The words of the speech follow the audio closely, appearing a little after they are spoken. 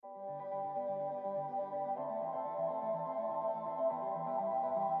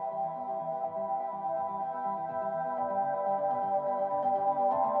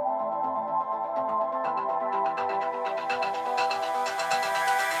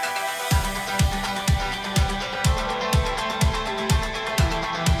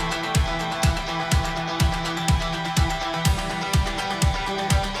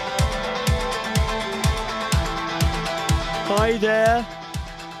there.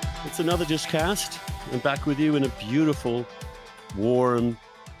 It's another Dishcast. I'm back with you in a beautiful, warm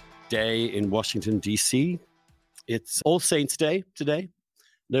day in Washington, D.C. It's All Saints Day today,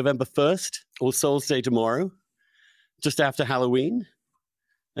 November 1st, All Souls Day tomorrow, just after Halloween.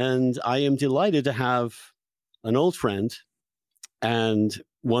 And I am delighted to have an old friend and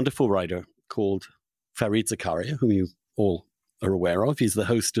wonderful writer called Fareed Zakaria, whom you all are aware of. He's the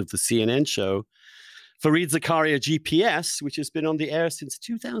host of the CNN show Fareed Zakaria GPS, which has been on the air since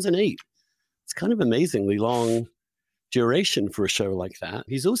 2008. It's kind of amazingly long duration for a show like that.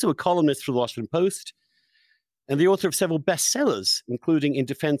 He's also a columnist for the Washington Post and the author of several bestsellers, including In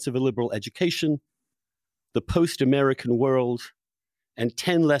Defense of a Liberal Education, The Post-American World, and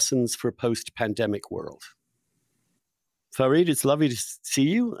 10 Lessons for a Post-Pandemic World. Fareed, it's lovely to see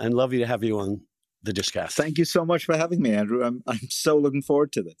you and lovely to have you on the Dishcast. Thank you so much for having me, Andrew. I'm so looking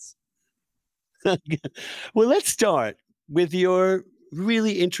forward to this. Well, let's start with your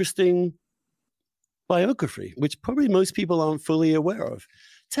really interesting biography, which probably most people aren't fully aware of.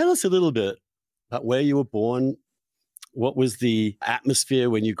 Tell us a little bit about where you were born, what was the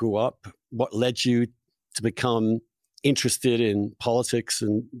atmosphere when you grew up, what led you to become interested in politics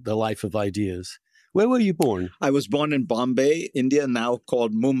and the life of ideas. Where were you born? I was born in Bombay, India, now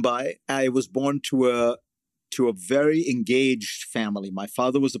called Mumbai. I was born to a very engaged family. My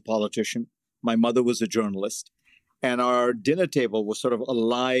father was a politician. My mother was a journalist, and our dinner table was sort of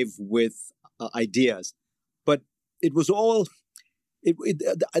alive with ideas. But it was all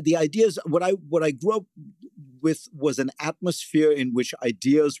the ideas. What I grew up with was an atmosphere in which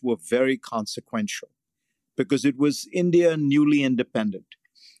ideas were very consequential, because it was India newly independent.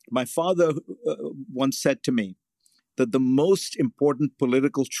 My father once said to me that the most important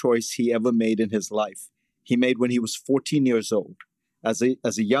political choice he ever made in his life, he made when he was 14 years old, as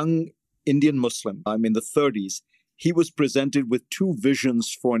a young Indian Muslim, I'm in the 30s, he was presented with two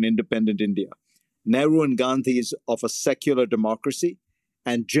visions for an independent India. Nehru and Gandhi's of a secular democracy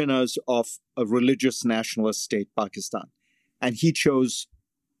and Jinnah's of a religious nationalist state, Pakistan. And he chose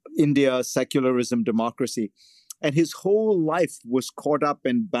India, secularism, democracy. And his whole life was caught up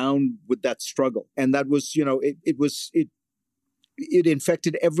and bound with that struggle. And that was, it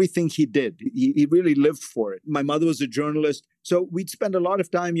infected everything he did. He really lived for it. My mother was a journalist. So we'd spend a lot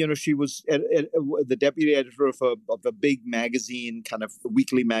of time, she was the deputy editor of a big magazine, kind of a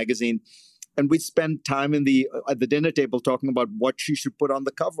weekly magazine. And we'd spend time at the dinner table talking about what she should put on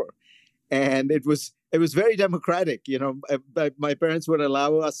the cover. And it was very democratic. My parents would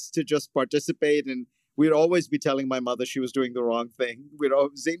allow us to just participate, and we'd always be telling my mother she was doing the wrong thing. We'd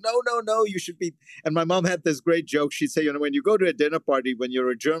always say, no, you should be. And my mom had this great joke. She'd say, when you go to a dinner party, when you're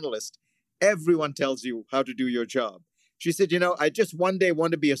a journalist, everyone tells you how to do your job. She said, I just one day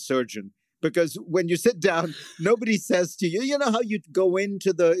want to be a surgeon, because when you sit down, nobody says to you, how you go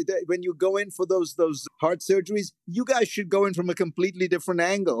into when you go in for those heart surgeries, you guys should go in from a completely different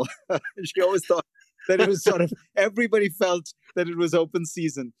angle. She always thought that it was sort of, everybody felt that it was open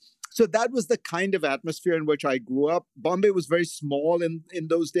season. So that was the kind of atmosphere in which I grew up. Bombay was very small in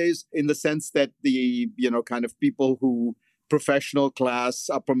those days, in the sense that the, kind of people who, professional class,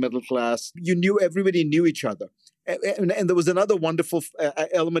 upper middle class, everybody knew each other. And there was another wonderful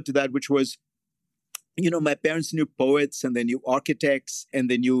element to that, which was, my parents knew poets, and they knew architects, and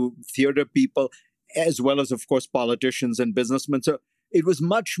they knew theater people, as well as, of course, politicians and businessmen. So it was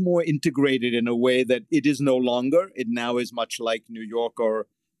much more integrated in a way that it is no longer. It now is much like New York or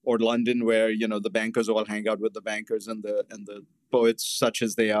London, where, the bankers all hang out with the bankers, and the poets, such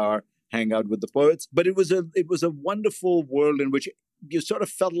as they are, hang out with the poets. But it was a wonderful world in which you sort of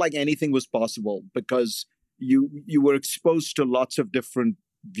felt like anything was possible, because you were exposed to lots of different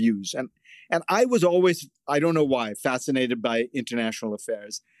views. And I was always, I don't know why, fascinated by international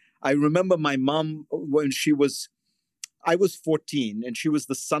affairs. I remember my mom, when I was 14, and she was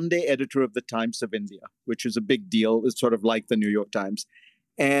the Sunday editor of the Times of India, which is a big deal. It's sort of like the New York Times.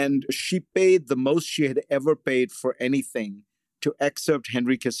 And she paid the most she had ever paid for anything to excerpt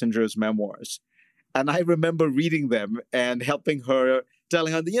Henry Kissinger's memoirs. And I remember reading them and helping her,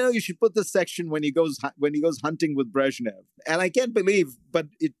 telling her, you should put this section when he goes hunting with Brezhnev. And I can't believe, but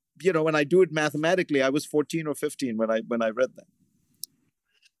it, when I do it mathematically, I was 14 or 15 when I read that.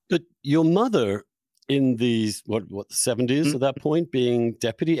 But your mother, in the 70s at that point, being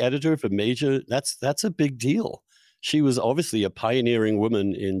deputy editor of a major, that's a big deal. She was obviously a pioneering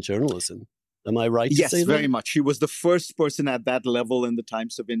woman in journalism. Am I right to say that? Yes, very much. She was the first person at that level in the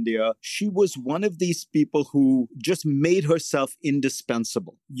Times of India. She was one of these people who just made herself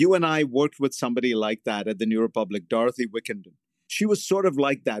indispensable. You and I worked with somebody like that at the New Republic, Dorothy Wickenden. she was sort of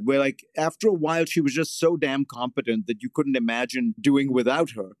like that, where like after a while, she was just so damn competent that you couldn't imagine doing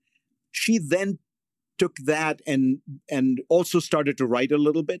without her. She then took that and also started to write a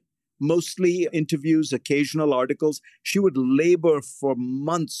little bit, mostly interviews, occasional articles. She would labor for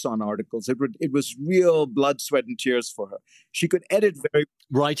months on articles. It was real blood, sweat, and tears for her. She could edit very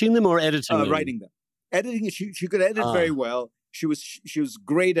writing them or editing them? Writing them. Editing, she could edit very well. She was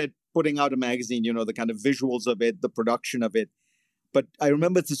great at putting out a magazine, the kind of visuals of it, the production of it. But I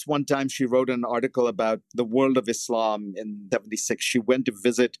remember this one time she wrote an article about the world of Islam in 76. She went to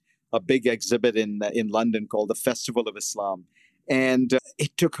visit a big exhibit in London called the Festival of Islam. And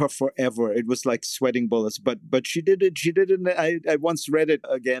it took her forever. It was like sweating bullets, but she did it. She did it. I once read it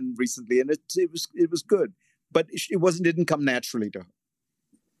again recently, and it was good, but it didn't come naturally to her.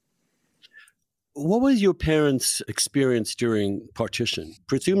 What was your parents' experience during partition?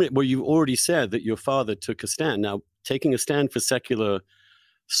 Presumably, well, you've already said that your father took a stand. Now, taking a stand for secular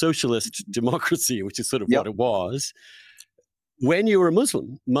socialist democracy, which is sort of what it was, when you were a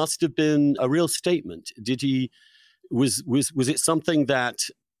Muslim, must have been a real statement. Was it something that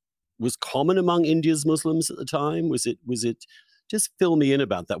was common among India's Muslims at the time? Was it just fill me in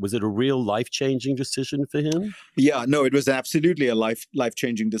about that? Was it a real life-changing decision for him? Yeah, no, it was absolutely a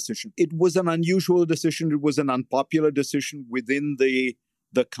life-changing decision. It was an unusual decision. It was an unpopular decision within the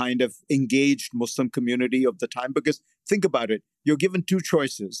kind of engaged Muslim community of the time. Because think about it, you're given two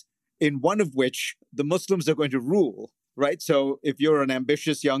choices, in one of which the Muslims are going to rule, right? So if you're an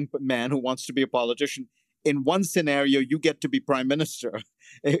ambitious young man who wants to be a politician, in one scenario, you get to be prime minister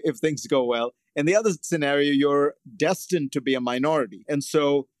if things go well. In the other scenario, you're destined to be a minority. And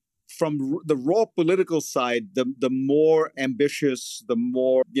so from the raw political side, the more ambitious, the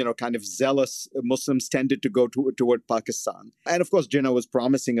more, kind of zealous Muslims tended to go toward Pakistan. And of course, Jinnah was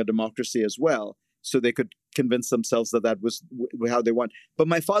promising a democracy as well. So they could convince themselves that was how they want. But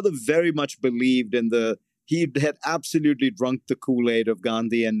my father very much believed he had absolutely drunk the Kool-Aid of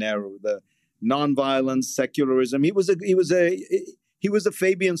Gandhi and Nehru, the nonviolence, secularism. He was a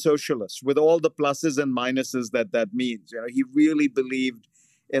Fabian socialist with all the pluses and minuses that means. He really believed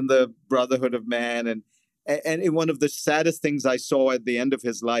in the brotherhood of man. And one of the saddest things I saw at the end of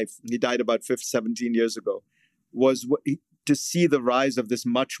his life, he died about 17 years ago, was to see the rise of this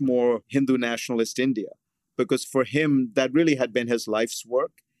much more Hindu nationalist India. Because for him, that really had been his life's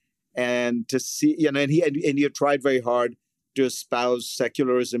work. And to see, and he had tried very hard to espouse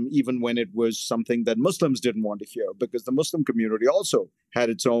secularism, even when it was something that Muslims didn't want to hear, because the Muslim community also had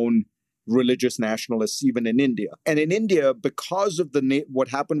its own religious nationalists, even in India. And in India, because of what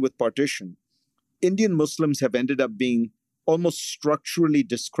happened with partition, Indian Muslims have ended up being almost structurally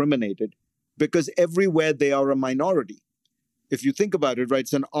discriminated because everywhere they are a minority. If you think about it, right,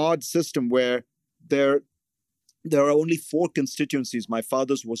 it's an odd system where there are only 4 constituencies, my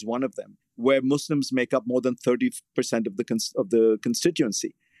father's was one of them, where Muslims make up more than 30% of the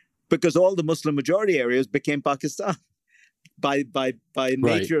constituency, because all the Muslim majority areas became Pakistan by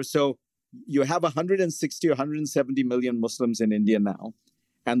nature. Right. So you have 160 or 170 million Muslims in India now,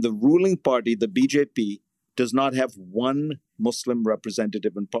 and the ruling party, the BJP, does not have one Muslim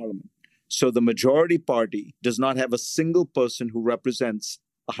representative in parliament. So the majority party does not have a single person who represents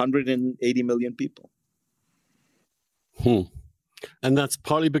 180 million people. And that's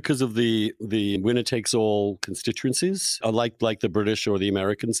partly because of the winner-takes-all constituencies, like the British or the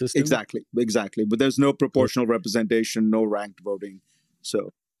American system? Exactly. But there's no proportional representation, no ranked voting.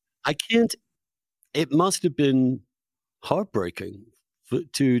 So it must have been heartbreaking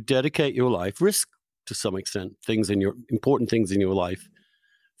to dedicate your life, risk to some extent, important things in your life,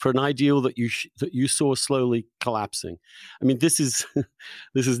 for an ideal that you saw slowly collapsing. I mean, this is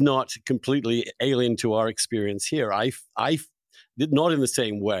not completely alien to our experience here. I not in the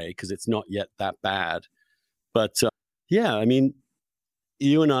same way, because it's not yet that bad, but I mean,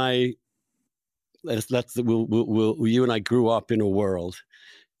 you and I, you and I grew up in a world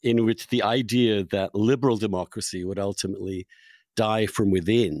in which the idea that liberal democracy would ultimately die from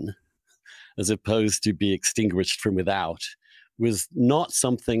within, as opposed to be extinguished from without, was not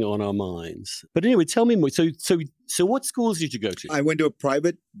something on our minds. But anyway, tell me more. So what schools did you go to? I went to a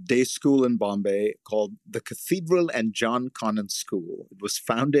private day school in Bombay called the Cathedral and John Conant School. It was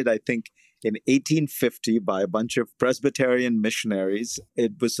founded, I think, in 1850 by a bunch of Presbyterian missionaries.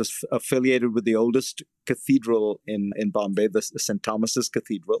 It was affiliated with the oldest cathedral in Bombay, the St. Thomas's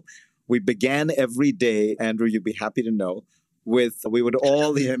Cathedral. We began every day, Andrew, you'd be happy to know, we would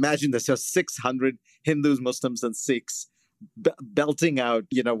all, imagine this, 600 Hindus, Muslims, and Sikhs belting out,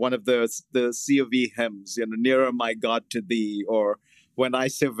 one of the C of E hymns, nearer my God to thee, or when I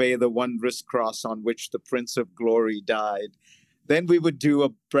survey the wondrous cross on which the Prince of Glory died. Then we would do a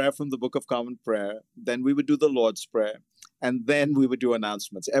prayer from the Book of Common Prayer. Then we would do the Lord's Prayer. And then we would do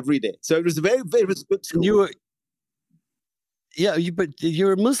announcements every day. So it was it was good school. And you were, but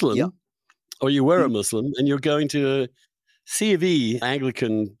you're a Muslim, Yeah. or you were a Muslim, and you're going to a C of E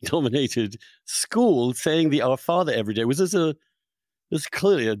Anglican-dominated school saying the Our Father every day. Was this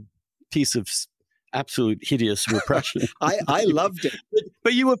clearly a piece of absolute hideous repression? I loved it.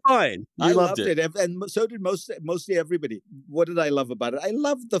 But you were fine. I loved it. And so did mostly everybody. What did I love about it? I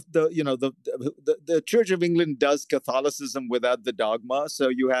loved the Church of England does Catholicism without the dogma. So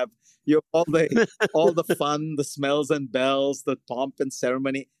you have all the fun, the smells and bells, the pomp and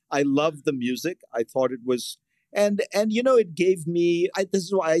ceremony. I loved the music. I thought it was, and it gave me. This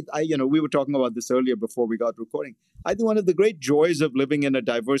is why we were talking about this earlier before we got recording. I think one of the great joys of living in a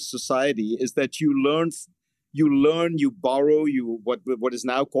diverse society is that you learn, you borrow, what is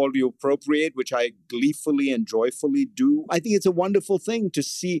now called you appropriate, which I gleefully and joyfully do. I think it's a wonderful thing to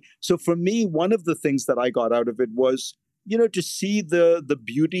see. So for me, one of the things that I got out of it was, to see the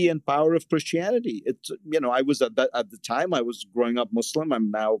beauty and power of Christianity. It's, I was at the time I was growing up Muslim.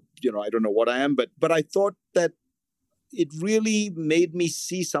 I'm now, I don't know what I am, but I thought that it really made me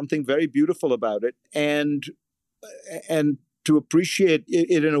see something very beautiful about it, and to appreciate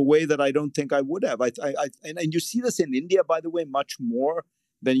it in a way that I don't think I would have. And you see this in India, by the way, much more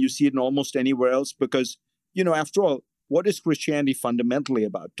than you see it in almost anywhere else, because, after all, what is Christianity fundamentally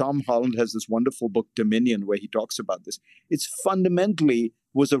about? Tom Holland has this wonderful book, Dominion, where he talks about this. It's fundamentally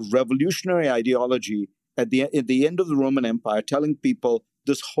was a revolutionary ideology at the end of the Roman Empire, telling people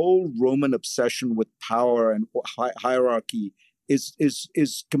this whole Roman obsession with power and hierarchy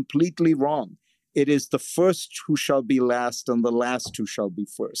is completely wrong. It is the first who shall be last and the last who shall be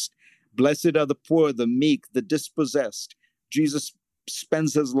first. Blessed are the poor, the meek, the dispossessed. Jesus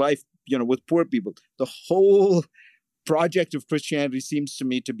spends his life, with poor people. The whole project of Christianity seems to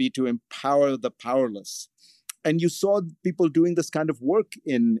me to be to empower the powerless. And you saw people doing this kind of work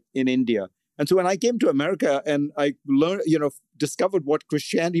in India. And so when I came to America and I learned, discovered what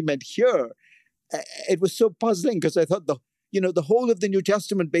Christianity meant here, it was so puzzling, because I thought the whole of the New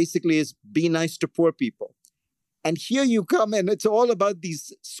Testament basically is be nice to poor people. And here you come and it's all about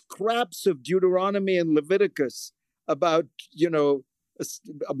these scraps of Deuteronomy and Leviticus about,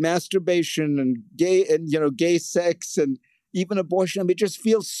 masturbation and gay sex and even abortion. I mean, it just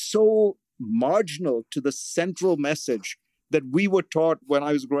feels so marginal to the central message that we were taught when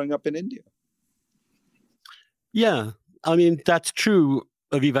I was growing up in India. Yeah, I mean, that's true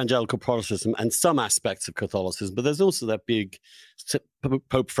of evangelical Protestantism and some aspects of Catholicism, but there's also that big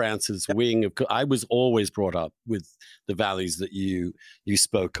Pope Francis wing of. I was always brought up with the values that you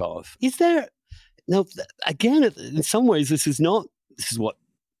spoke of. Is there now? Again, in some ways, this is what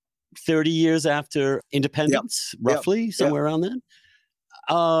 30 years after independence, roughly somewhere around then.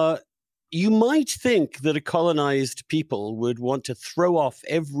 You might think that a colonized people would want to throw off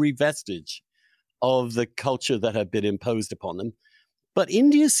every vestige of the culture that had been imposed upon them. But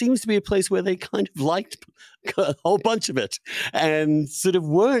India seems to be a place where they kind of liked a whole bunch of it and sort of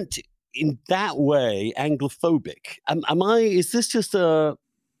weren't in that way Anglophobic. Is this just a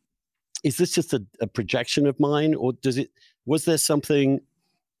projection of mine, or was there something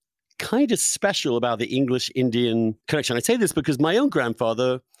kind of special about the English-Indian connection? I say this because my own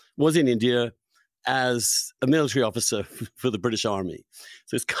grandfather was in India as a military officer for the British Army.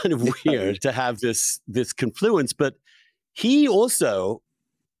 So it's kind of weird to have this confluence, but he also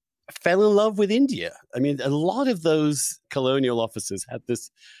fell in love with India. I mean, a lot of those colonial officers had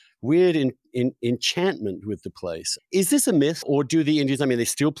this weird enchantment with the place. Is this a myth, or do the Indians, they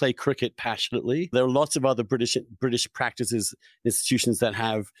still play cricket passionately? There are lots of other British practices, institutions that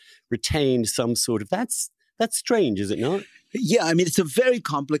have retained some sort of, that's strange, is it not? Yeah, it's a very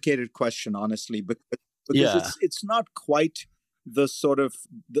complicated question, honestly, because it's not quite the sort of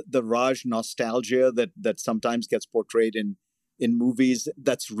the Raj nostalgia that sometimes gets portrayed in movies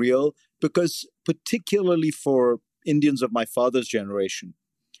that's real, because particularly for Indians of my father's generation,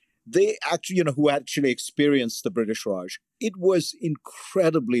 they actually, who actually experienced the British Raj, it was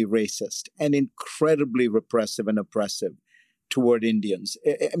incredibly racist and incredibly repressive and oppressive toward Indians.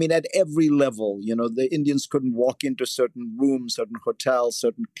 At every level, the Indians couldn't walk into certain rooms, certain hotels,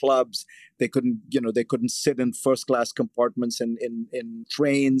 certain clubs. They couldn't sit in first-class compartments in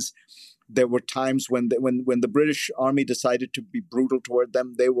trains. There were times when the British Army decided to be brutal toward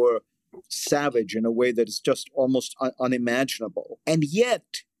them, they were savage in a way that is just almost unimaginable. And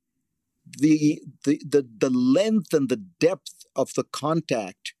yet, the length and the depth of the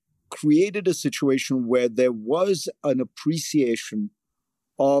contact created a situation where there was an appreciation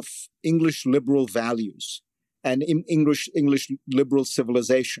of English liberal values. and English liberal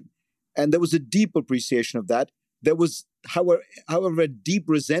civilization. And there was a deep appreciation of that. There was, however, a deep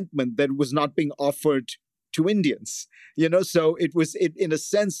resentment that was not being offered to Indians. So it was, in a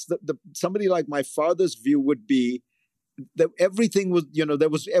sense, somebody like my father's view would be that everything was,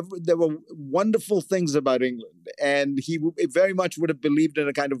 there were wonderful things about England, and he very much would have believed in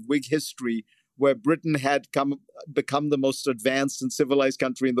a kind of Whig history where Britain had become the most advanced and civilized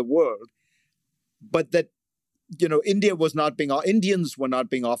country in the world, but that Indians were not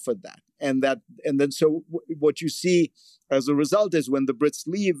being offered that, and then so what you see as a result is when the Brits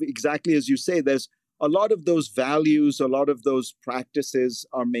leave, exactly as you say, there's a lot of those values, a lot of those practices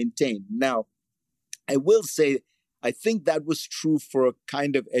are maintained. Now, I will say, I think that was true for a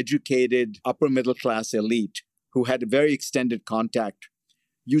kind of educated upper middle class elite who had a very extended contact.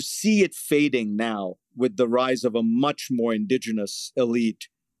 You see it fading now with the rise of a much more indigenous elite,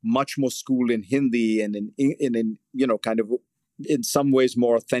 much more schooled in Hindi and in kind of in some ways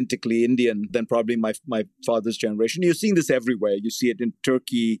more authentically Indian than probably my father's generation. You're seeing this everywhere. You see it in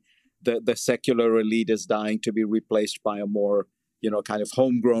Turkey. The secular elite is dying to be replaced by a more kind of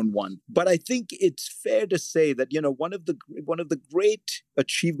homegrown one. But I think it's fair to say that one of the great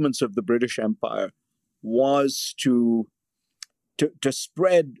achievements of the British Empire was to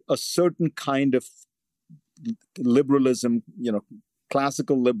spread a certain kind of liberalism,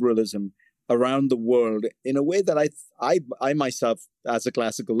 classical liberalism around the world in a way that I myself, as a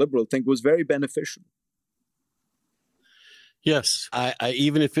classical liberal, think was very beneficial. Yes, I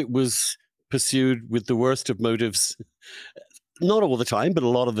even if it was pursued with the worst of motives, not all the time, but a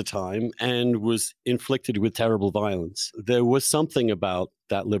lot of the time, and was inflicted with terrible violence. There was something about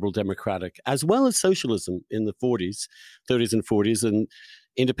that liberal democratic, as well as socialism in the 30s and 40s, and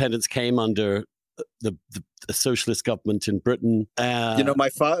independence came under the socialist government in Britain. My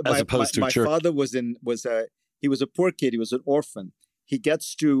father was he was a poor kid. He was an orphan. He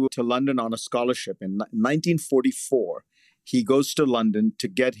gets to London on a scholarship in 1944. He goes to London to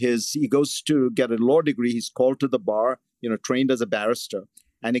get a law degree. He's called to the bar, trained as a barrister,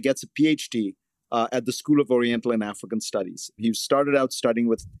 and he gets a PhD at the School of Oriental and African Studies. He started out studying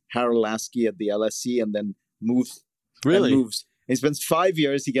with Harold Lasky at the LSE and then moves. Really? He spends 5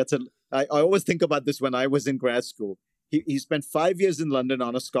 years. I always think about this when I was in grad school. He spent 5 years in London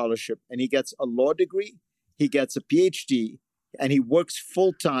on a scholarship, and he gets a law degree. He gets a PhD, and he works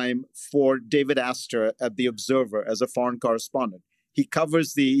full-time for David Astor at The Observer as a foreign correspondent. He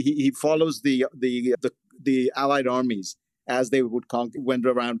covers he follows the Allied armies as they went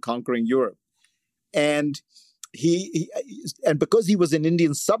around conquering Europe. And and because he was an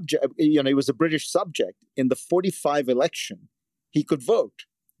Indian subject, he was a British subject, in the 45 election, he could vote.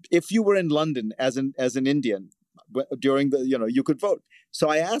 If you were in London as an Indian during you could vote. So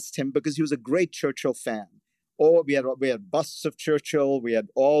I asked him, because he was a great Churchill fan. We had busts of Churchill. We had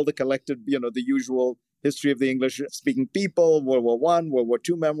all the collected, the usual history of the English-speaking people, World War I, World War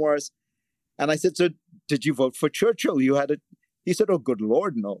II memoirs. And I said, so did you vote for Churchill? He said, oh, good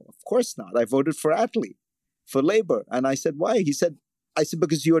Lord, no, of course not. I voted for Attlee, for Labour. And I said, why? I said,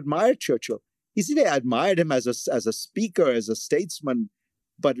 because you admired Churchill. He said, I admired him as a speaker, as a statesman,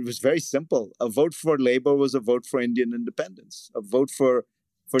 but it was very simple. A vote for Labour was a vote for Indian independence. A vote for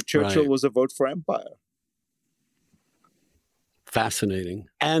Churchill was a vote for empire. Fascinating.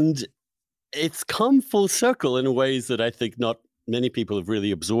 And it's come full circle in ways that I think not many people have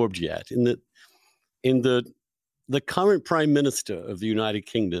really absorbed yet. In the current Prime Minister of the United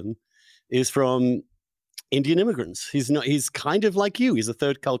Kingdom is from Indian immigrants. He's kind of like you. He's a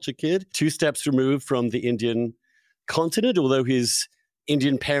third culture kid, 2 steps removed from the Indian continent, although his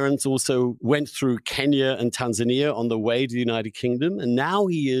Indian parents also went through Kenya and Tanzania on the way to the United Kingdom. And now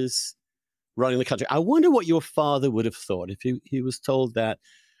he is running the country. I wonder what your father would have thought if he was told that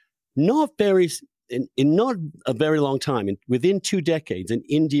in not a very long time, within 2 decades, an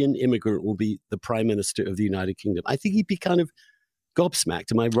Indian immigrant will be the Prime Minister of the United Kingdom. I think he'd be kind of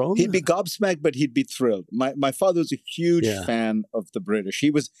gobsmacked. Am I wrong? He'd be gobsmacked, but he'd be thrilled. My father was a huge fan of the British.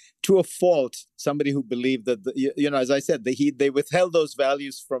 He was, to a fault, somebody who believed that, as I said, they withheld those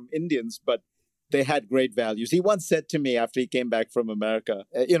values from Indians, but they had great values. He once said to me after he came back from America,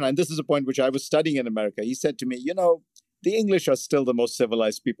 and this is a point which I was studying in America. He said to me, the English are still the most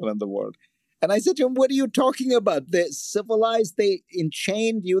civilized people in the world. And I said to him, what are you talking about? They're civilized. They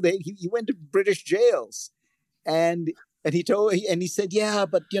enchained you. He went to British jails. And he said, yeah,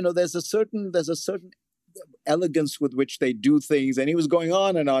 but there's a certain elegance with which they do things. And he was going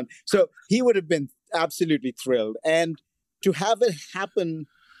on and on. So he would have been absolutely thrilled. And to have it happen,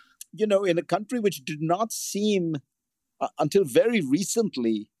 in a country which did not seem until very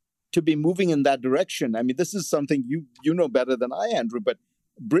recently to be moving in that direction. I mean, this is something you know better than I, Andrew, but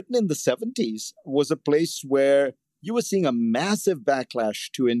Britain in the 70s was a place where you were seeing a massive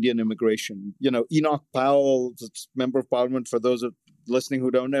backlash to Indian immigration. You know, Enoch Powell, member of parliament, for those listening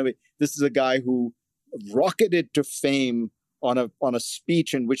who don't know, this is a guy who rocketed to fame on a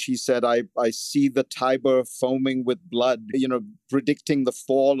speech in which he said, I see the Tiber foaming with blood, you know, predicting the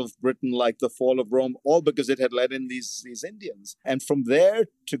fall of Britain like the fall of Rome, all because it had let in these Indians. And from there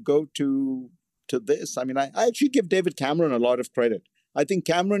to go to this, I mean, I actually give David Cameron a lot of credit. I think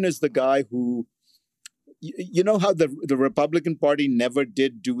Cameron is the guy who, you know how the Republican Party never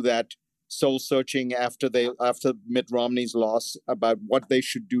did do that soul searching after Mitt Romney's loss about what they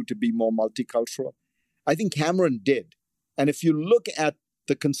should do to be more multicultural. I think Cameron did. And if you look at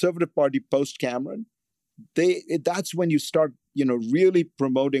the Conservative Party post-Cameron, that's when you start, you know, really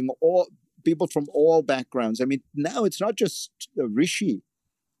promoting all people from all backgrounds. I mean, now it's not just Rishi.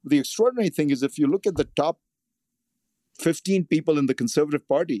 The extraordinary thing is if you look at the top 15 people in the Conservative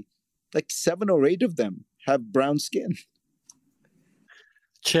Party, like 7 or 8 of them have brown skin.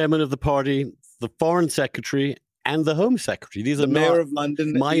 Chairman of the party, the Foreign Secretary, and the Home Secretary. These are Mayor of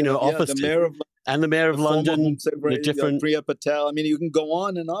London, minor offices. The Mayor of London. And the Mayor of London, different Priya Patel. I mean, you can go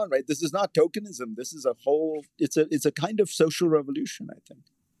on and on, right? This is not tokenism. This is a whole. It's a kind of social revolution, I think.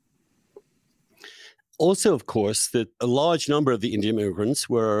 Also, of course, that a large number of the Indian immigrants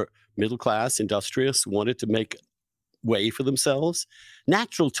were middle class, industrious, wanted to make way for themselves.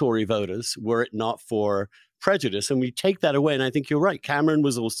 Natural Tory voters, were it not for prejudice, and we take that away. And I think you're right. Cameron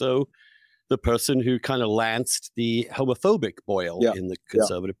was also the person who kind of lanced the homophobic boil in the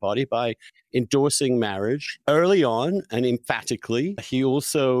Conservative Party by endorsing marriage early on and emphatically. He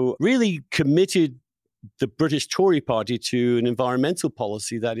also really committed the British Tory Party to an environmental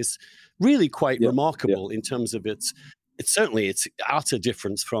policy that is really quite remarkable in terms of its utter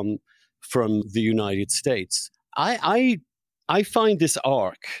difference from the United States. I find this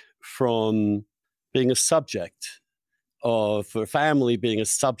arc from being a subject of a family, being a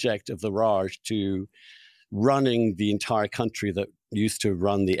subject of the Raj, to running the entire country that used to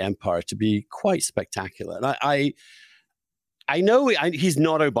run the empire, to be quite spectacular. And I know he's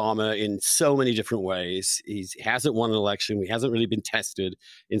not Obama in so many different ways. He hasn't won an election. He hasn't really been tested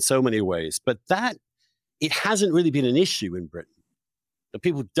in so many ways. But it hasn't really been an issue in Britain. The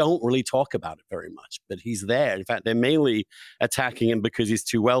people don't really talk about it very much, but he's there. In fact, they're mainly attacking him because he's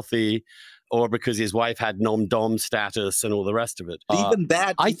too wealthy, or because his wife had nom-dom status and all the rest of it. Even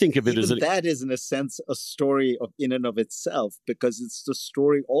that, I think of it as that is, in a sense, a story in and of itself, because it's the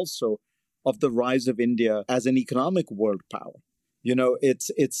story also of the rise of India as an economic world power. You know, it's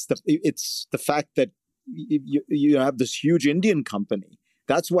the fact that you have this huge Indian company.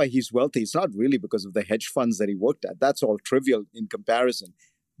 That's why he's wealthy. It's not really because of the hedge funds that he worked at. That's all trivial in comparison.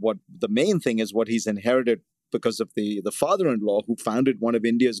 What the main thing is what he's inherited because of the father-in-law who founded one of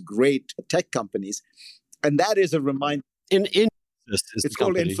India's great tech companies. And that is a reminder. It's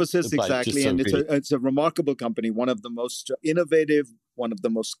called Infosys, exactly. And it's a remarkable company, one of the most innovative, one of the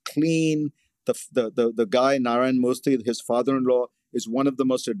most clean. The guy, Narayan Murthy, his father-in-law, is one of the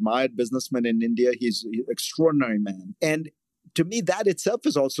most admired businessmen in India. He's an extraordinary man. And to me, that itself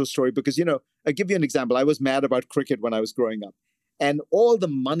is also a story because, you know, I'll give you an example. I was mad about cricket when I was growing up. And all the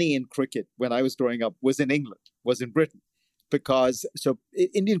money in cricket when I was growing up was in England, was in Britain. Because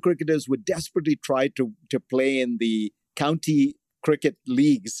Indian cricketers would desperately try to play in the county cricket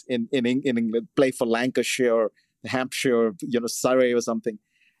leagues in England, play for Lancashire or Hampshire, you know, Surrey or something.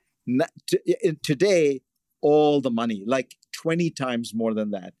 Today, all the money, like 20 times more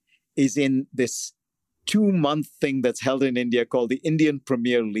than that, is in this 2-month thing that's held in India called the Indian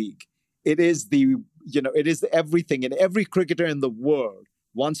Premier League. It is everything, and every cricketer in the world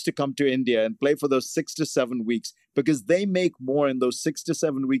wants to come to India and play for those 6 to 7 weeks because they make more in those 6 to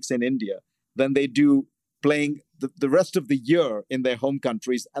 7 weeks in India than they do playing the rest of the year in their home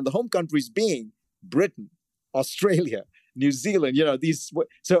countries, and the home countries being Britain, Australia, New Zealand, you know, these.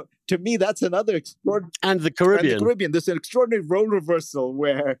 So to me, that's another extraordinary. And the Caribbean. There's an extraordinary role reversal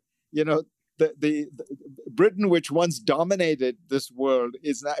where, you know, the Britain, which once dominated this world,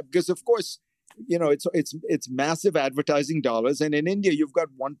 is not, because of course, you know, it's massive advertising dollars, and in India you've got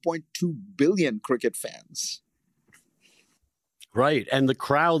 1.2 billion cricket fans. Right, and the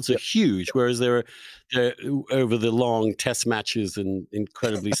crowds are huge, whereas they're over the long test matches and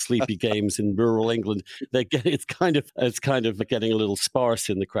incredibly sleepy games in rural England, it's kind of getting a little sparse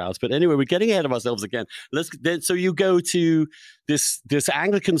in the crowds. But anyway, we're getting ahead of ourselves again. So you go to this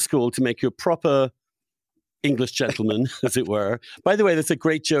Anglican school to make you a proper English gentleman, as it were. By the way, that's a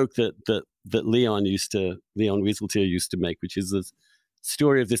great joke that Leon Wieseltier used to make, which is this.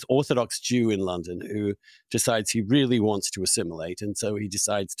 story of this Orthodox Jew in London who decides he really wants to assimilate. And so he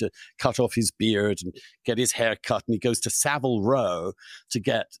decides to cut off his beard and get his hair cut. And he goes to Savile Row to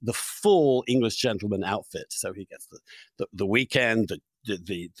get the full English gentleman outfit. So he gets the weekend,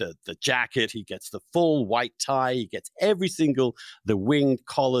 the jacket, he gets the full white tie, he gets the winged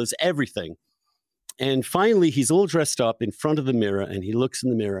collars, everything. And finally, he's all dressed up in front of the mirror, and he looks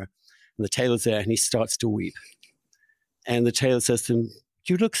in the mirror, and the tailor's there, and he starts to weep. And the tailor says to him,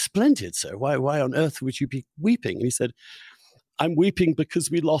 "You look splendid, sir. Why on earth would you be weeping?" And he said, "I'm weeping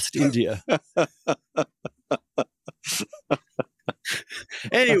because we lost India."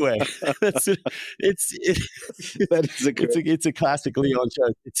 Anyway, it's a classic Leon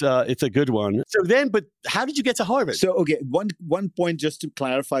joke. It's a good one. So then, but how did you get to Harvard? So okay, one point just to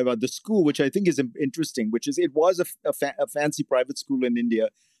clarify about the school, which I think is interesting, which is it was a fancy private school in India,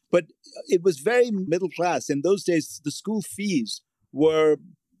 but it was very middle class. In those days, the school fees were,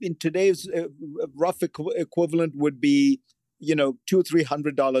 in today's rough equivalent, would be $200 or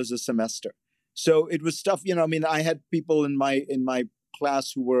 $300 a semester. So it was stuff, I mean, I had people in my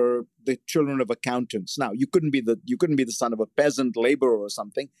class who were the children of accountants. Now, you couldn't be the son of a peasant laborer or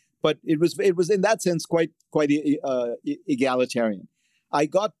something, but it was in that sense quite egalitarian. I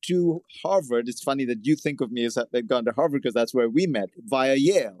got to Harvard. It's funny that you think of me as I've gone to Harvard because that's where we met, via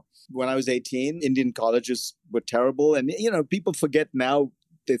Yale. When I was 18, Indian colleges were terrible. And, people forget now,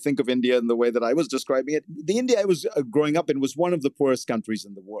 they think of India in the way that I was describing it. The India I was growing up in was one of the poorest countries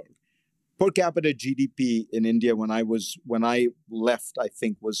in the world. Per capita GDP in India when I left, I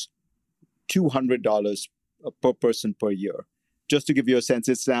think, was $200 per person per year. Just to give you a sense,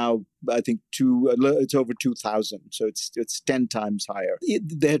 it's now, I think, it's over 2,000. So it's 10 times higher.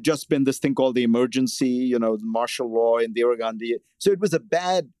 There had just been this thing called the emergency, the martial law, Indira Gandhi. So it was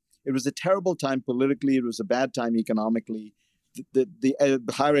a terrible time politically. It was a bad time economically. The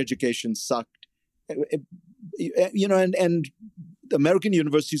higher education sucked. And the American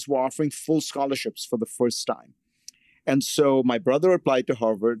universities were offering full scholarships for the first time. And so my brother applied to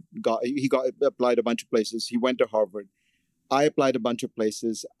Harvard. He applied a bunch of places. He went to Harvard. I applied a bunch of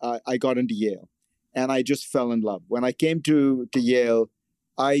places. I got into Yale, and I just fell in love. When I came to Yale,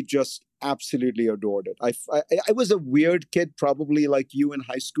 I just absolutely adored it. I was a weird kid, probably like you in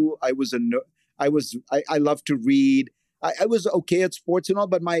high school. I loved to read. I was okay at sports and all,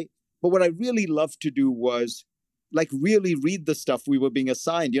 but what I really loved to do was really read the stuff we were being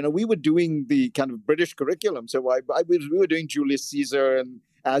assigned. We were doing the kind of British curriculum. So we were doing Julius Caesar and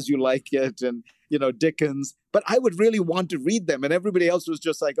As You Like It and, Dickens. But I would really want to read them. And everybody else was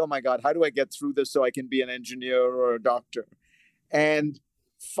just like, oh my God, how do I get through this so I can be an engineer or a doctor? And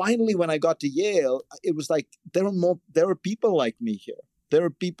finally, when I got to Yale, it was like, there are people like me here. There are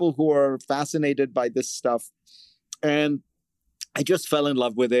people who are fascinated by this stuff. And I just fell in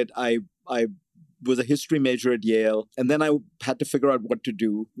love with it. I was a history major at Yale, and then I had to figure out what to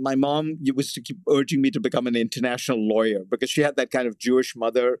do. My mom used to keep urging me to become an international lawyer because she had that kind of Jewish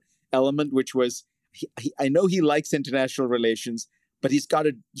mother element, which was, I know he likes international relations, but he's got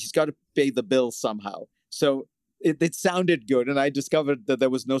to pay the bill somehow. So it sounded good, and I discovered that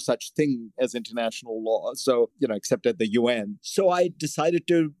there was no such thing as international law, so except at the UN. So I decided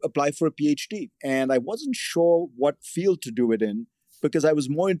to apply for a PhD, and I wasn't sure what field to do it in because I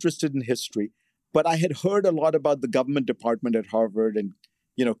was more interested in history. But I had heard a lot about the government department at Harvard, and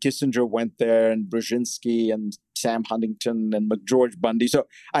Kissinger went there, and Brzezinski, and Sam Huntington, and McGeorge Bundy. So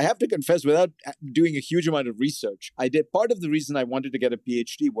I have to confess, without doing a huge amount of research, part of the reason I wanted to get a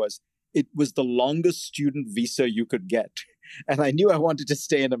PhD was it was the longest student visa you could get, and I knew I wanted to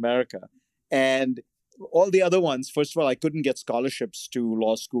stay in America. And all the other ones, first of all, I couldn't get scholarships to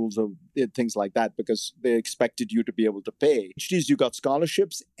law schools or things like that because they expected you to be able to pay. PhDs, you got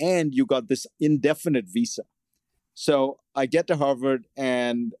scholarships and you got this indefinite visa. So I get to Harvard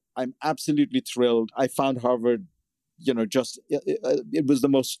and I'm absolutely thrilled. I found Harvard, it was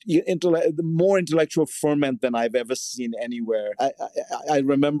the more intellectual ferment than I've ever seen anywhere. I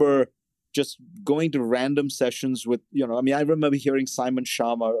remember just going to random sessions with, I remember hearing Simon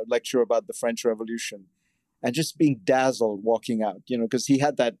Schama lecture about the French Revolution and just being dazzled walking out, because he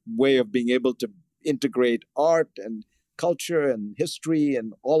had that way of being able to integrate art and culture and history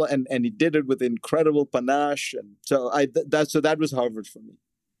and all, and he did it with incredible panache. And so that was Harvard for me.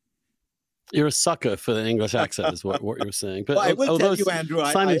 You're a sucker for the English accent, is what you're saying. But well, I will tell you, Andrew,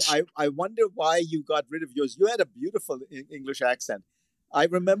 I wonder why you got rid of yours. You had a beautiful English accent. I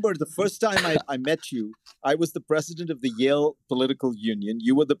remember the first time I met you, I was the president of the Yale Political Union.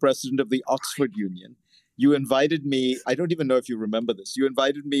 You were the president of the Oxford Union. You invited me. I don't even know if you remember this. You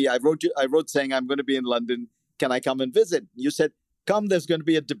invited me. I wrote saying, I'm going to be in London. Can I come and visit? You said, come, there's going to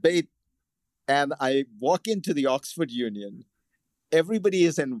be a debate. And I walk into the Oxford Union. Everybody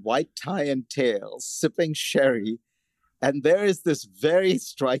is in white tie and tails, sipping sherry. And there is this very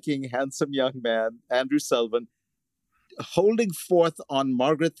striking, handsome young man, Andrew Sullivan, holding forth on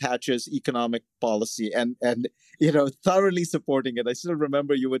Margaret Thatcher's economic policy and thoroughly supporting it. I still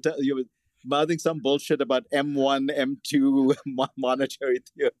remember you were mouthing some bullshit about M1, M2 monetary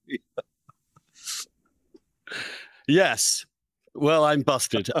theory. Yes. Well, I'm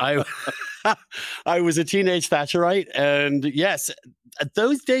busted. I was a teenage Thatcherite, and yes, at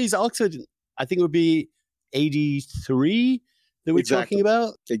those days, Oxford, I think it would be 83 that we're talking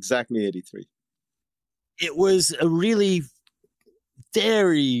about. Exactly 83. It was a really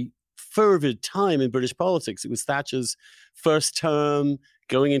very fervid time in British politics. It was Thatcher's first term,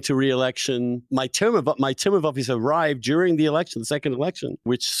 going into re-election. My term of office arrived during the election, the second election,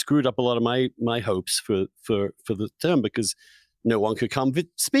 which screwed up a lot of my hopes for the term, because no one could come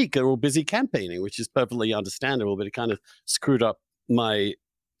speak. They're all busy campaigning, which is perfectly understandable, but it kind of screwed up my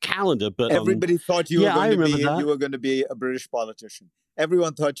calendar. But everybody thought you were going to be a British politician.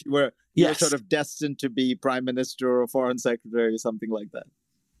 Everyone thought you were sort of destined to be prime minister or foreign secretary or something like that.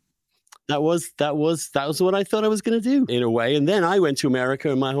 That was what I thought I was going to do, in a way. And then I went to America,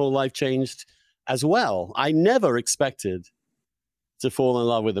 and my whole life changed as well. I never expected to fall in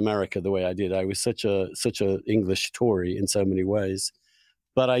love with America the way I did. I was such a English Tory in so many ways,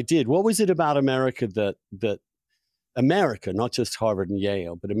 but I did. What was it about America that America, not just Harvard and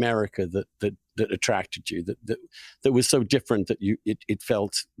Yale, but America that attracted you, that was so different that it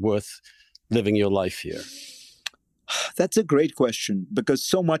felt worth living your life here? That's a great question, because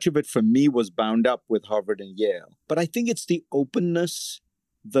so much of it for me was bound up with Harvard and Yale. But I think it's the openness,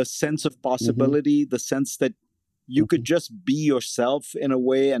 the sense of possibility, the sense that you could just be yourself in a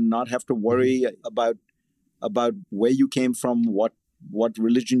way and not have to worry about where you came from, what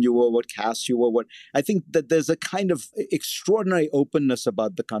religion you were, what caste you were. I think that there's a kind of extraordinary openness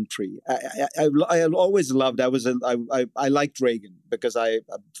about the country. I always loved. I liked Reagan because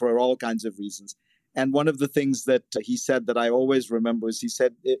for all kinds of reasons. And one of the things that he said that I always remember is he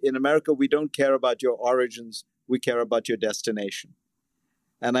said, in America, we don't care about your origins, we care about your destination.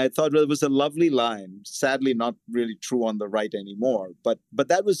 And I thought, well, it was a lovely line, sadly not really true on the right anymore. But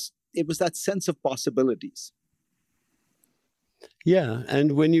it was that sense of possibilities. Yeah.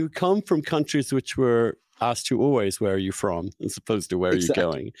 And when you come from countries which were asked you always, where are you from, as opposed to where are you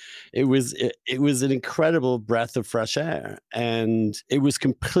going, it was an incredible breath of fresh air. And it was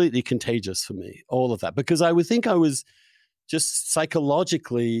completely contagious for me, all of that, because I would think I was just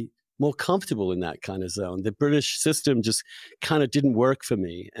psychologically more comfortable in that kind of zone. The British system just kind of didn't work for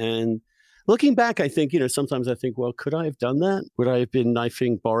me. And looking back, I think, sometimes I think, well, could I have done that? Would I have been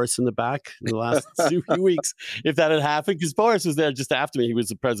knifing Boris in the back in the last few weeks if that had happened? Because Boris was there just after me. He was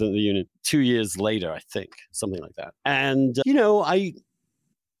the president of the union 2 years later, I think, something like that. And,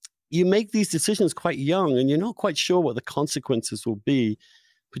 you make these decisions quite young, and you're not quite sure what the consequences will be,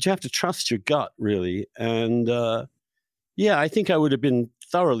 but you have to trust your gut, really. And, I think I would have been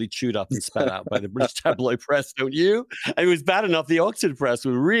thoroughly chewed up and spat out by the British tabloid press, don't you? It was bad enough the Oxford press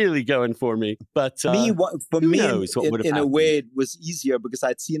were really going for me. But in a way, it was easier because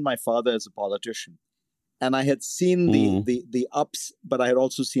I'd seen my father as a politician. And I had seen the ups, but I had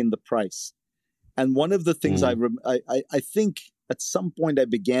also seen the price. And one of the things I think at some point I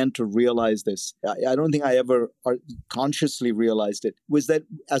began to realize this, I don't think I ever consciously realized it, was that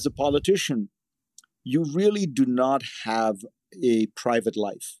as a politician, you really do not have a private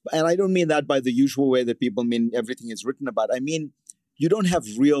life. And I don't mean that by the usual way that people mean everything is written about. I mean, you don't have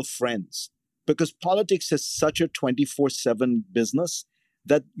real friends, because politics is such a 24/7 business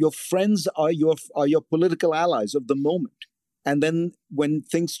that your friends are your political allies of the moment. And then when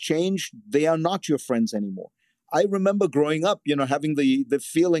things change, they are not your friends anymore. I remember growing up, having the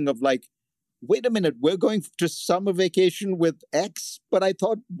feeling of like, wait a minute, we're going to summer vacation with X, but I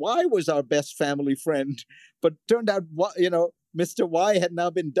thought Y was our best family friend. But turned out, Mr. Y had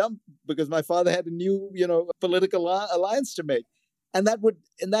now been dumped because my father had a new, political alliance to make. And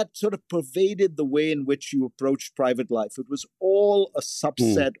that sort of pervaded the way in which you approached private life. It was all a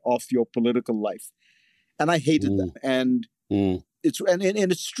subset of your political life. And I hated that. And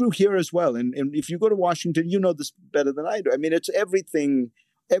it's true here as well. And if you go to Washington, you know this better than I do. I mean, it's everything.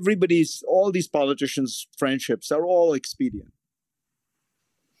 All these politicians' friendships are all expedient.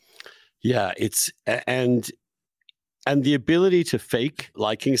 Yeah, and the ability to fake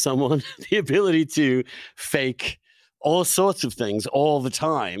liking someone, the ability to fake all sorts of things all the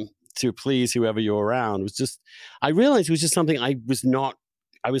time to please whoever you're around I realized it was just something I was not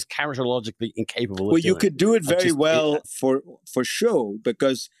I was characterologically incapable of Well, doing. you could do it very well for show,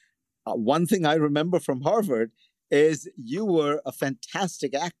 because one thing I remember from Harvard is you were a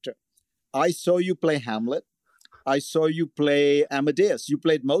fantastic actor. I saw you play Hamlet. I saw you play Amadeus. You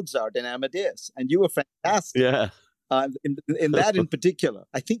played Mozart in Amadeus, and you were fantastic. Yeah. In that in particular,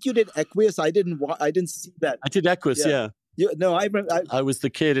 I think you did Equus. I didn't see that. I did Equus. Yeah. I was the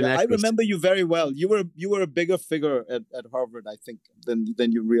kid in Equus. I remember you very well. You were a bigger figure at Harvard, I think,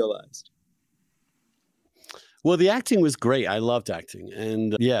 than you realized. Well, the acting was great. I loved acting,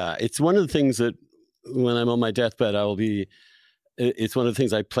 and it's one of the things that when I'm on my deathbed, it's one of the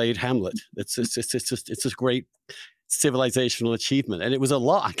things I played Hamlet. It's a great civilizational achievement, and it was a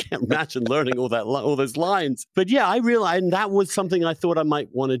lot. I can't imagine learning all those lines. But yeah, I realized, and that was something I thought I might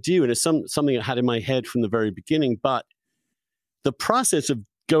want to do, and it's something I had in my head from the very beginning. But the process of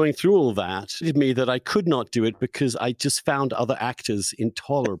going through all that did me that I could not do it because I just found other actors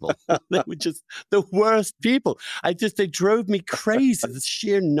intolerable. They were just the worst people. They drove me crazy. The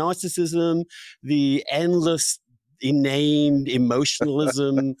sheer narcissism, the endless inane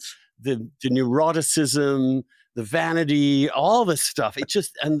emotionalism, the neuroticism, the vanity, all this stuff. It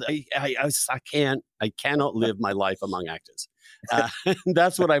just, and I cannot live my life among actors.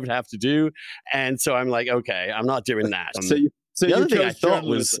 That's what I would have to do. And so I'm like, okay, I'm not doing that. So the other thing I thought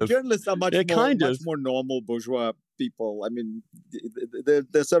was journalists are much more normal bourgeois people. I mean,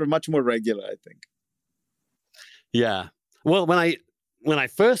 they're sort of much more regular, I think. Yeah. Well, when I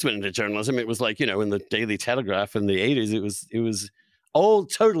first went into journalism, it was like, in the Daily Telegraph in the 80s, it was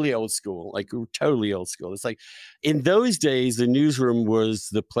totally old school, like totally old school. It's like in those days, the newsroom was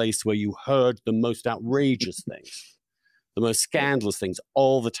the place where you heard the most outrageous things, the most scandalous things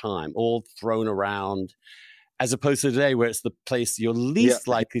all the time, all thrown around, as opposed to today where it's the place you're least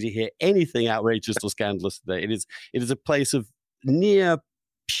likely to hear anything outrageous or scandalous today. It is a place of near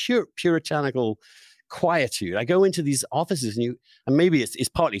puritanical quietude. I go into these offices and maybe it's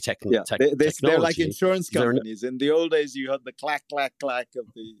partly technology. They're like insurance companies. In the old days, you heard the clack, clack, clack of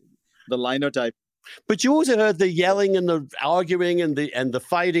the linotype. But you also heard the yelling and the arguing and the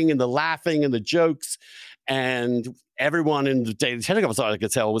fighting and the laughing and the jokes. And everyone in the Daily Telegraph, I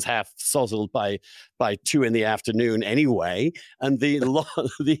could tell, was half sozzled by 2 p.m. anyway. And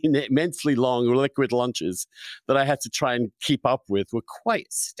the immensely long liquid lunches that I had to try and keep up with were quite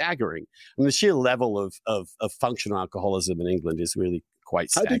staggering. I mean, the sheer level of functional alcoholism in England is really quite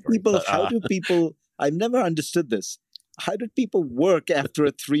staggering. How do people? I've never understood this. How did people work after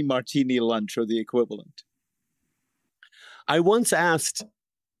a 3-martini lunch or the equivalent? I once asked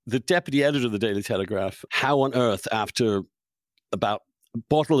the deputy editor of the Daily Telegraph how on earth, after about a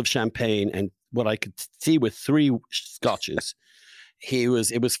bottle of champagne and what I could see were 3 scotches, it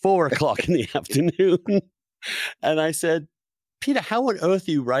was 4 o'clock in the afternoon. And I said, Peter, how on earth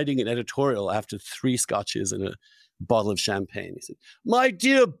are you writing an editorial after 3 scotches and a bottle of champagne? He said, my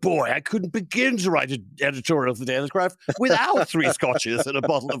dear boy, I couldn't begin to write an editorial for the Daily Telegraph without 3 scotches and a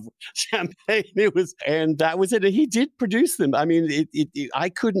bottle of champagne. And that was it. And he did produce them. I mean, I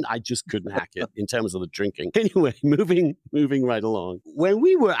just couldn't hack it in terms of the drinking. Anyway, moving right along. When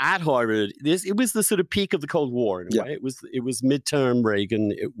we were at Harvard, it was the sort of peak of the Cold War in a way. It was midterm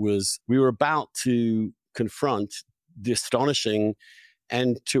Reagan. We were about to confront the astonishing,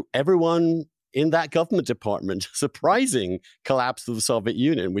 and to everyone in that government department, surprising collapse of the Soviet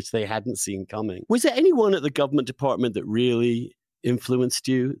Union, which they hadn't seen coming. Was there anyone at the government department that really influenced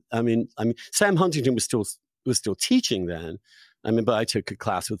you? I mean, Sam Huntington was still teaching then. But I took a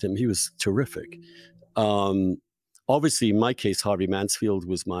class with him. He was terrific. Obviously, in my case, Harvey Mansfield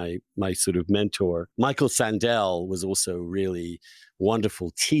was my sort of mentor. Michael Sandel was also really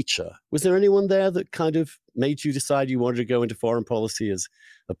wonderful teacher. Was there anyone there that kind of made you decide you wanted to go into foreign policy as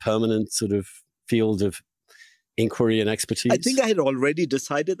a permanent sort of field of inquiry and expertise? I think I had already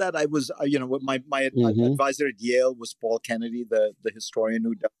decided that. I was, my advisor at Yale was Paul Kennedy, the historian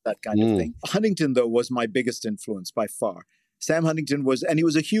who does that kind of thing. Huntington, though, was my biggest influence by far. Sam Huntington was, and he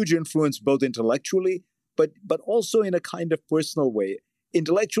was a huge influence both intellectually, but also in a kind of personal way.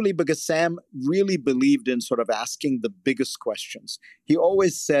 Intellectually, because Sam really believed in sort of asking the biggest questions. He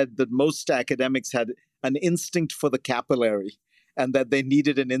always said that most academics had an instinct for the capillary and that they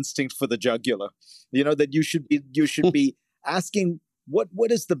needed an instinct for the jugular. That you should be asking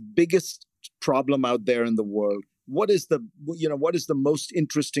what is the biggest problem out there in the world? What is the most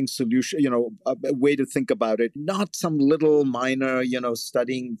interesting solution, a way to think about it, not some little minor,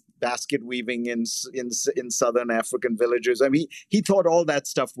 studying basket weaving in southern African villages. I mean, he thought all that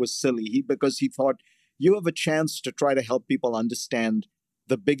stuff was silly because he thought you have a chance to try to help people understand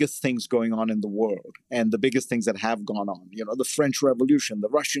the biggest things going on in the world and the biggest things that have gone on, the French Revolution, the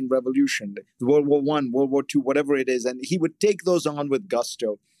Russian Revolution, World War I, World War II, whatever it is. And he would take those on with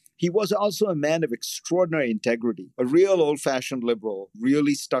gusto. He was also a man of extraordinary integrity, a real old-fashioned liberal,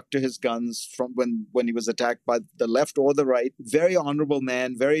 really stuck to his guns from when he was attacked by the left or the right. Very honorable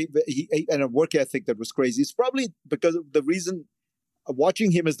man, and a work ethic that was crazy. It's probably because of the reason,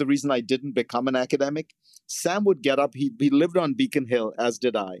 watching him is the reason I didn't become an academic. Sam would get up, he lived on Beacon Hill, as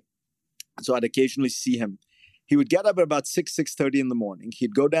did I. So I'd occasionally see him. He would get up at about 6:30 in the morning.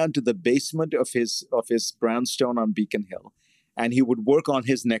 He'd go down to the basement of his brownstone on Beacon Hill, and he would work on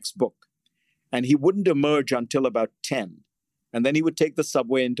his next book. And he wouldn't emerge until about 10. And then he would take the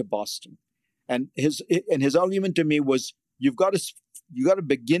subway into Boston. And his argument to me was, you got to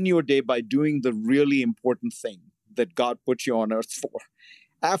begin your day by doing the really important thing that God put you on earth for.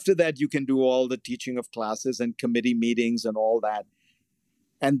 After that, you can do all the teaching of classes and committee meetings and all that.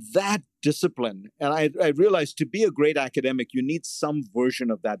 And that discipline, and I realized to be a great academic, you need some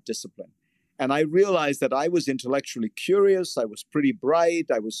version of that discipline. And I realized that I was intellectually curious, I was pretty bright,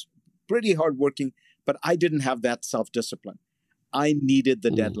 I was pretty hardworking, but I didn't have that self-discipline. I needed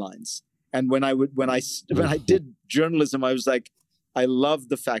the deadlines. And when I did journalism, I was like, I love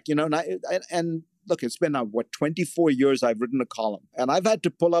the fact, and look, it's been now, 24 years I've written a column. And I've had to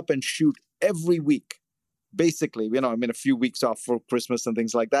pull up and shoot every week, basically. A few weeks off for Christmas and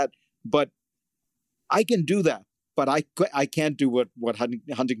things like that. But I can do that. But I can't do what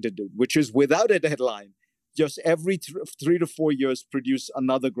Huntington did, which is without a deadline, just every 3 to 4 years produce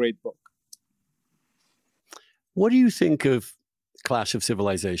another great book. What do you think of Clash of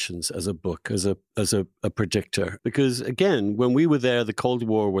Civilizations as a book, as a predictor? Because again, when we were there, the Cold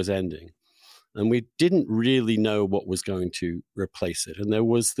War was ending. And we didn't really know what was going to replace it. And there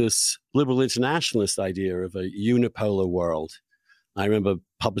was this liberal internationalist idea of a unipolar world. I remember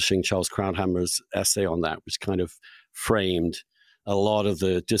publishing Charles Krauthammer's essay on that, which kind of framed a lot of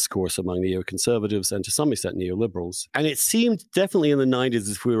the discourse among neoconservatives and to some extent neoliberals. And it seemed definitely in the 90s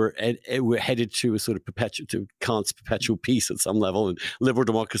as if we were headed to a sort of to Kant's perpetual peace at some level. And liberal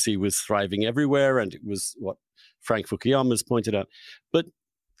democracy was thriving everywhere. And it was what Frank Fukuyama has pointed out. But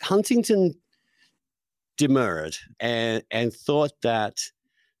Huntington demurred and thought that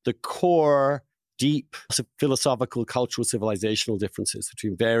the core deep philosophical, cultural, civilizational differences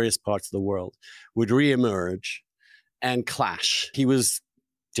between various parts of the world would reemerge and clash. He was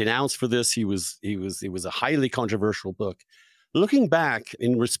denounced for this. It was a highly controversial book. Looking back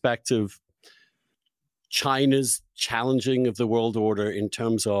in respect of China's challenging of the world order in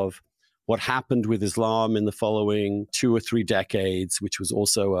terms of what happened with Islam in the following 2 or 3 decades, which was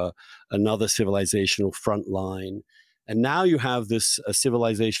also another civilizational front line. And now you have this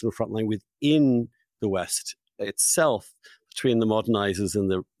civilizational front line within the West itself, between the modernizers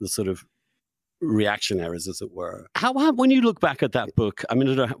and the sort of reactionaries, as it were. How when you look back at that book, I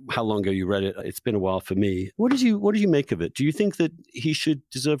don't know how long ago you read it. It's been a while for me. What did you make of it? Do you think that he should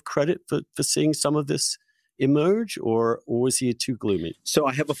deserve credit for seeing some of this emerge, or was he too gloomy? So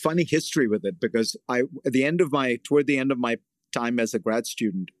I have a funny history with it, because toward the end of my time as a grad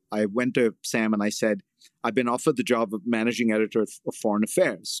student, I went to Sam and I said, I've been offered the job of managing editor of Foreign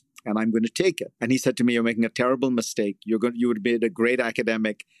Affairs, and I'm going to take it. And he said to me, you're making a terrible mistake. You would be a great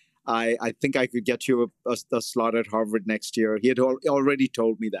academic. I think I could get you a slot at Harvard next year. He had already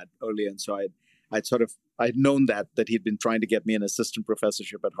told me that earlier. And so I'd known that he'd been trying to get me an assistant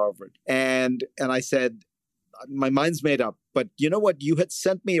professorship at Harvard. And I said, my mind's made up. But you know what? You had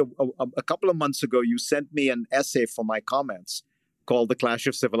sent me a couple of months ago, you sent me an essay for my comments called The Clash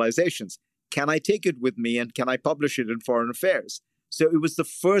of Civilizations. Can I take it with me, and can I publish it in Foreign Affairs? So it was the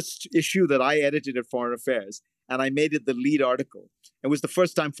first issue that I edited at Foreign Affairs, and I made it the lead article. It was the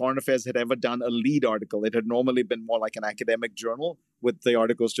first time Foreign Affairs had ever done a lead article. It had normally been more like an academic journal with the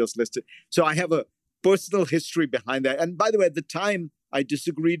articles just listed. So I have a personal history behind that. And by the way, at the time, I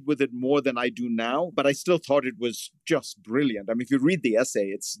disagreed with it more than I do now, but I still thought it was just brilliant. I mean, if you read the essay,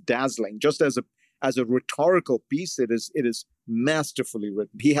 it's dazzling. Just as a rhetorical piece, it is masterfully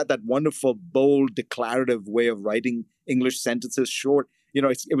written. He had that wonderful, bold, declarative way of writing English sentences short.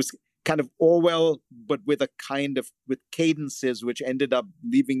 It was kind of Orwell, but with cadences which ended up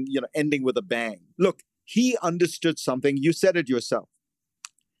ending with a bang. Look, he understood something. You said it yourself.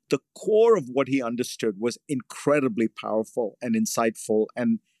 The core of what he understood was incredibly powerful and insightful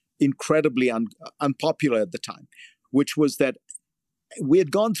and incredibly unpopular at the time, which was that we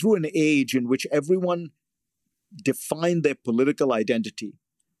had gone through an age in which everyone defined their political identity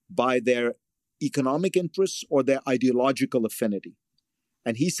by their economic interests or their ideological affinity.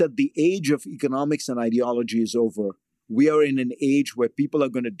 And he said the age of economics and ideology is over. we are in an age where people are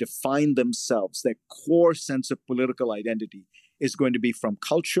going to define themselves. Their core sense of political identity is going to be from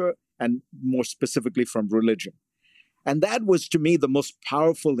culture and more specifically from religion. And that was, to me, the most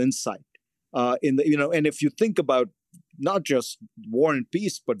powerful insight and if you think about not just war and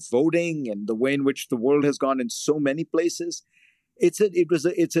peace, but voting and the way in which the world has gone in so many places, it's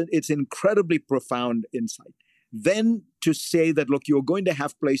an incredibly profound insight. Then to say that, look, you're going to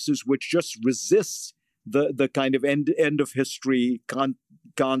have places which just resist the kind of end of history,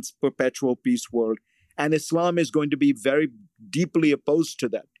 Kant's perpetual peace world, and Islam is going to be very deeply opposed to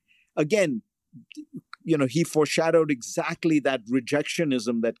that. Again, he foreshadowed exactly that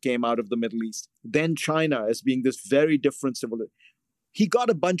rejectionism that came out of the Middle East. Then China as being this very different civilization. He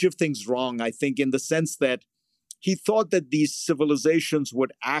got a bunch of things wrong, I think, in the sense that he thought that these civilizations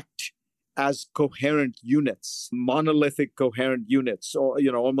would act as coherent units, monolithic coherent units, or,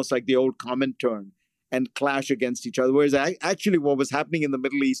 almost like the old Comintern, and clash against each other. Whereas actually what was happening in the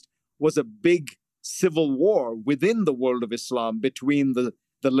Middle East was a big civil war within the world of Islam between the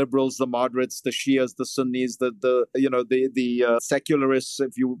liberals, the moderates, the Shias, the Sunnis, the secularists,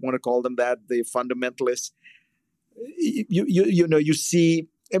 if you want to call them that, the fundamentalists. You see,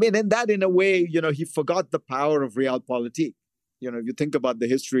 and that in a way, he forgot the power of realpolitik. If you think about the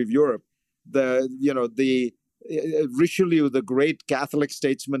history of Europe, Richelieu, the great Catholic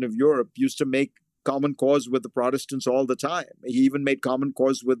statesman of Europe, used to make common cause with the Protestants all the time. He even made common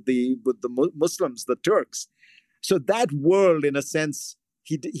cause with the Muslims, the Turks. So that world, in a sense,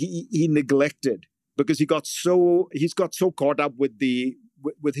 he neglected because he's got so caught up with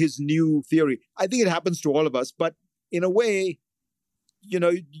his new theory. I think it happens to all of us, but in a way,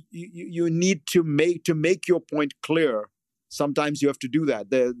 you need to make your point clear. Sometimes you have to do that.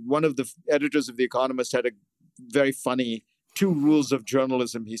 One of the editors of The Economist had a very funny 2 rules of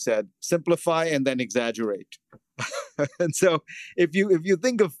journalism. He said, simplify and then exaggerate. And so if you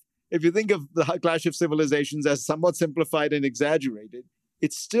think of the Clash of Civilizations as somewhat simplified and exaggerated,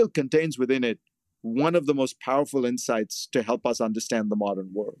 it still contains within it one of the most powerful insights to help us understand the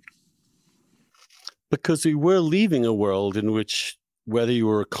modern world. Because we were leaving a world in which whether you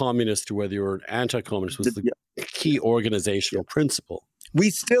were a communist or whether you were an anti-communist was the key organizational principle.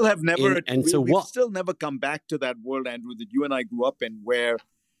 We still have never, we've still never come back to that world, Andrew, that you and I grew up in, where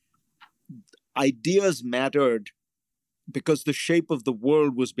ideas mattered because the shape of the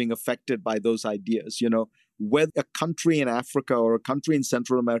world was being affected by those ideas. Whether a country in Africa or a country in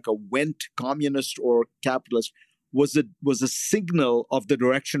Central America went communist or capitalist was a signal of the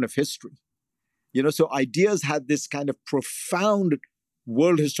direction of history. So ideas had this kind of profound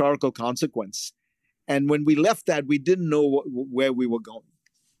world historical consequence. And when we left that, we didn't know where we were going.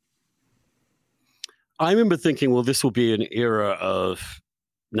 I remember thinking, well, this will be an era of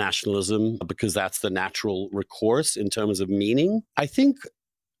nationalism because that's the natural recourse in terms of meaning. I think,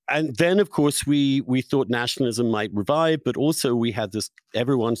 and then, of course, we thought nationalism might revive, but also we had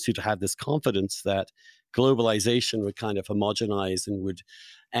everyone seemed to have this confidence that globalization would kind of homogenize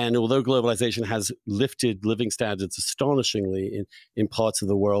and although globalization has lifted living standards astonishingly in parts of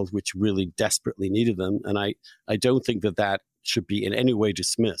the world which really desperately needed them, and I don't think that should be in any way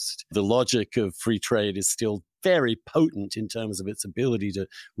dismissed. The logic of free trade is still very potent in terms of its ability to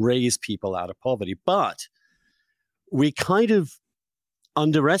raise people out of poverty. But we kind of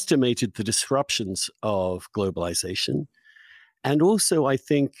underestimated the disruptions of globalization. And also, I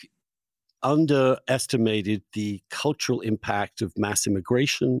think, underestimated the cultural impact of mass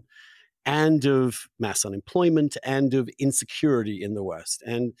immigration and of mass unemployment and of insecurity in the West.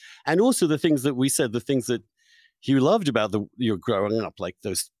 And also the things that we said, the things that you loved about your growing up, like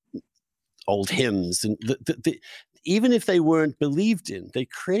those old hymns. And even if they weren't believed in, they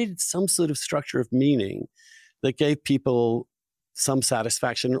created some sort of structure of meaning that gave people some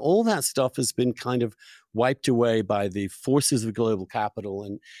satisfaction. And all that stuff has been kind of wiped away by the forces of global capital.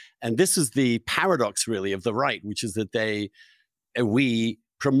 And this is the paradox, really, of the right, which is that we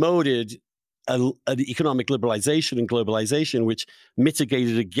promoted an economic liberalization and globalization, which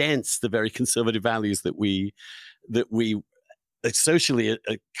mitigated against the very conservative values that we socially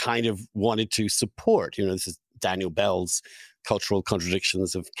kind of wanted to support. This is Daniel Bell's Cultural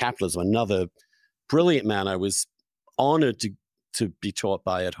Contradictions of Capitalism, another brilliant man I was honored to be taught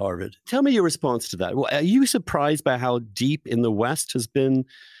by at Harvard. Tell me your response to that. Well, are you surprised by how deep in the West has been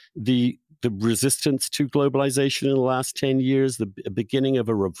the resistance to globalization in the last 10 years, the beginning of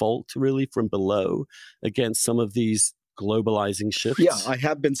a revolt really from below against some of these globalizing shifts? Yeah, I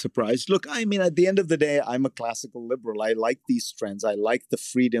have been surprised. Look, I mean, at the end of the day, I'm a classical liberal. I like these trends. I like the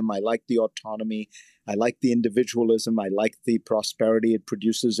freedom. I like the autonomy. I like the individualism. I like the prosperity it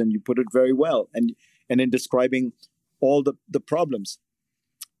produces. And you put it very well. And in describing all the problems.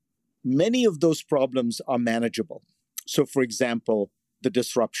 Many of those problems are manageable. So, for example, the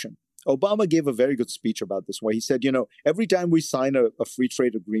disruption. Obama gave a very good speech about this, where he said, every time we sign a free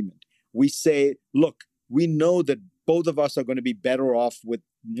trade agreement, we say, look, we know that both of us are going to be better off with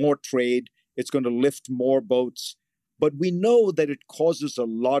more trade. It's going to lift more boats. But we know that it causes a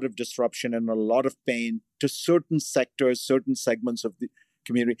lot of disruption and a lot of pain to certain sectors, certain segments of the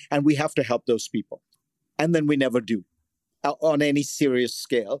community, and we have to help those people. And then we never do on any serious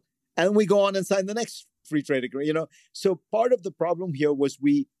scale. And we go on and sign the next free trade agreement. So part of the problem here was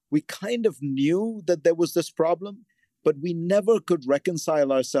we kind of knew that there was this problem, but we never could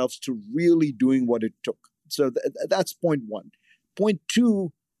reconcile ourselves to really doing what it took. So that's point one. Point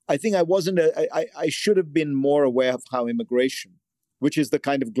two, I think I should have been more aware of how immigration, which is the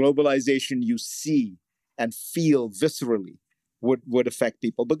kind of globalization you see and feel viscerally, would affect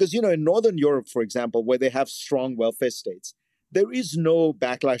people. Because, in Northern Europe, for example, where they have strong welfare states, there is no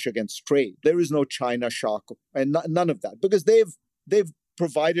backlash against trade. There is no China shock and none of that, because they've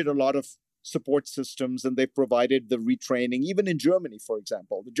provided a lot of support systems and they've provided the retraining. Even in Germany, for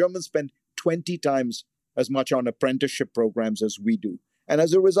example, the Germans spend 20 times as much on apprenticeship programs as we do. And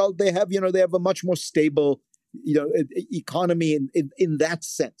as a result, they have a much more stable, economy in that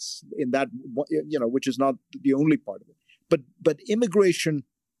sense, which is not the only part of it. But immigration,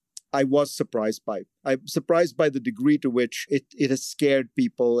 I was surprised by. I'm surprised by the degree to which it has scared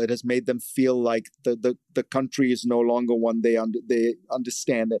people. It has made them feel like the country is no longer one they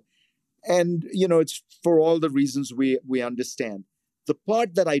understand it. And, it's for all the reasons we understand. The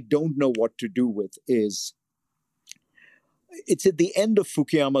part that I don't know what to do with is, it's at the end of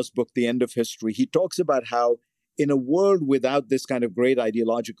Fukuyama's book, The End of History. He talks about how in a world without this kind of great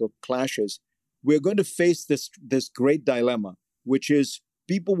ideological clashes, we're going to face this great dilemma, which is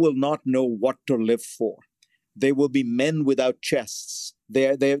people will not know what to live for. They will be men without chests.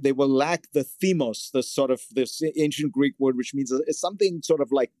 They will lack the themos, this ancient Greek word, which means something sort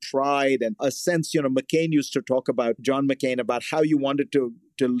of like pride and a sense. McCain used to talk about, John McCain, about how you wanted to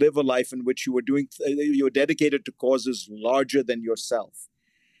live a life in which you were dedicated to causes larger than yourself.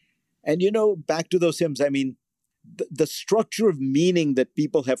 And back to those hymns, I mean, the structure of meaning that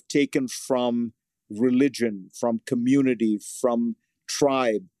people have taken from religion, from community, from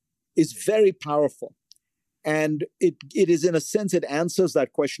tribe is very powerful. And it is, in a sense, it answers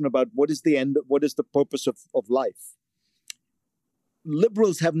that question about what is the end, what is the purpose of life.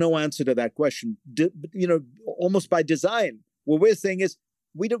 Liberals have no answer to that question, almost by design. What we're saying is,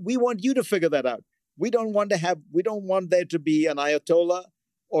 we want you to figure that out. We don't want there to be an Ayatollah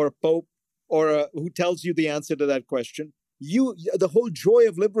or a Pope or who tells you the answer to that question. The whole joy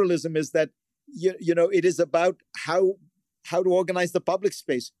of liberalism is that, it is about how to organize the public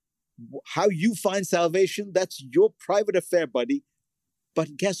space. How you find salvation, that's your private affair, buddy.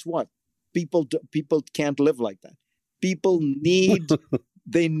 But guess what? People can't live like that. People need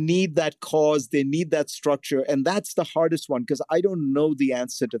that cause, they need that structure. And that's the hardest one, because I don't know the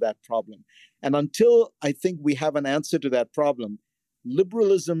answer to that problem. And until I think we have an answer to that problem,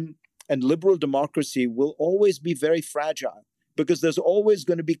 liberalism and liberal democracy will always be very fragile, because there's always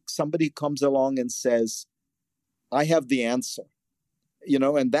going to be somebody who comes along and says, I have the answer.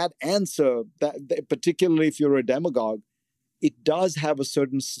 And that answer, that particularly if you're a demagogue, it does have a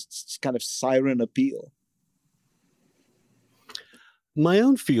certain kind of siren appeal. My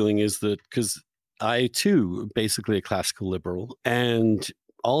own feeling is that, because I too basically a classical liberal, and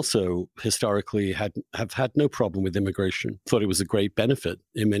also historically have had no problem with immigration. Thought it was a great benefit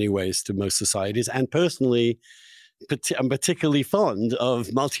in many ways to most societies, and personally, I'm particularly fond of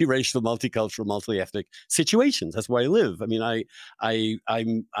multiracial, multicultural, multi-ethnic situations. That's where I live. I mean,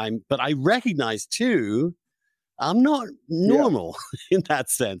 but I recognize too, I'm not normal in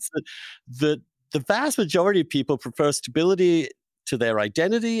that sense. That the vast majority of people prefer stability to their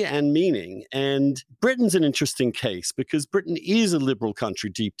identity and meaning. And Britain's an interesting case, because Britain is a liberal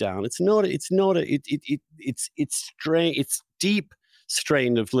country deep down. It's deep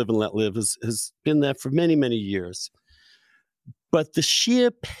strain of live and let live has been there for many, many years. But the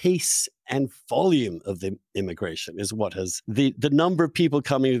sheer pace and volume of the immigration is what has the number of people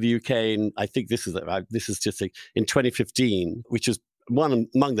coming to the UK. And I think this is statistic in 2015, which is one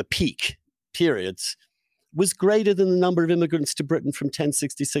among the peak periods, was greater than the number of immigrants to Britain from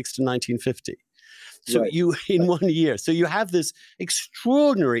 1066 to 1950. So in 1 year, so you have this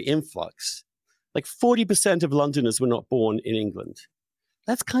extraordinary influx. Like 40% of Londoners were not born in England.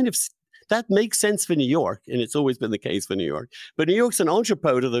 That's that makes sense for New York, and it's always been the case for New York. But New York's an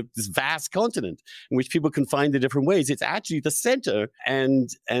entrepot of this vast continent in which people can find the different ways. It's actually the center and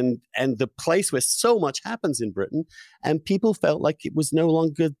the place where so much happens in Britain, and people felt like it was no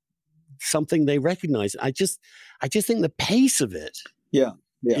longer something they recognized. I just think the pace of it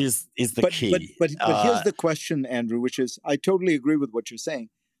is the key. But here's the question, Andrew, which is, I totally agree with what you're saying.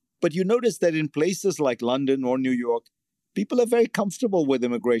 But you notice that in places like London or New York, people are very comfortable with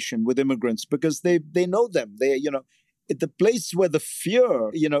immigration, with immigrants, because they know them. The place where the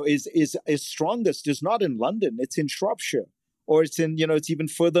fear, is strongest is not in London. It's in Shropshire, or it's in, it's even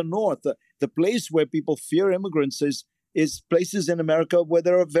further north. The place where people fear immigrants is places in America where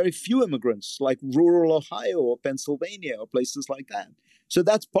there are very few immigrants, like rural Ohio or Pennsylvania or places like that. So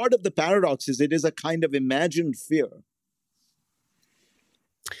that's part of the paradox, is it is a kind of imagined fear.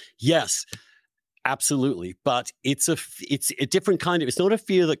 Yes, absolutely. But it's a different kind of, it's not a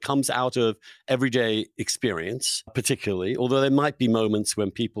fear that comes out of everyday experience, particularly, although there might be moments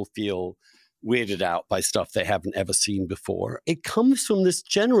when people feel weirded out by stuff they haven't ever seen before. It comes from this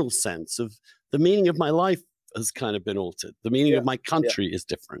general sense of the meaning of my life has kind of been altered. The meaning of my country is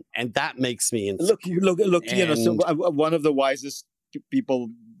different. And that makes me insecure. Look, so one of the wisest people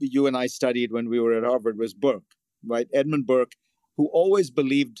you and I studied when we were at Harvard was Burke, right? Edmund Burke, who always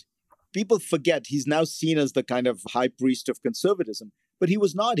believed, people forget he's now seen as the kind of high priest of conservatism, but he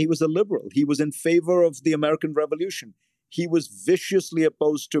was not. He was a liberal. He was in favor of the American Revolution. He was viciously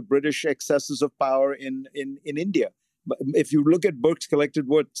opposed to British excesses of power in India. But if you look at Burke's collected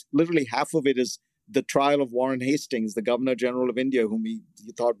works, literally half of it is the trial of Warren Hastings, the Governor General of India, whom he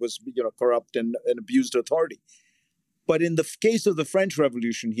thought was corrupt and abused authority. But in the case of the French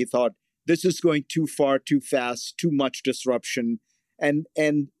Revolution, he thought this is going too far, too fast, too much disruption. And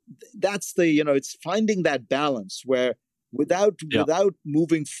that's it's finding that balance where without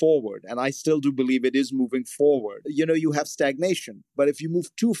moving forward, and I still do believe it is moving forward, you have stagnation. But if you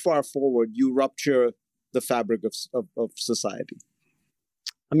move too far forward, you rupture the fabric of society.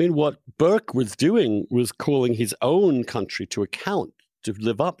 I mean, what Burke was doing was calling his own country to account to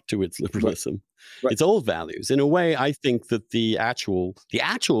live up to its liberalism, its old values. In a way, I think that the actual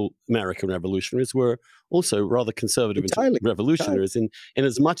American revolutionaries were also rather conservative revolutionaries in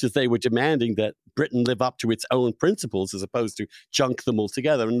as much as they were demanding that Britain live up to its own principles as opposed to junk them all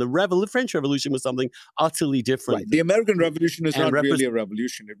together. And the French Revolution was something utterly different. Right. The American Revolution is not really a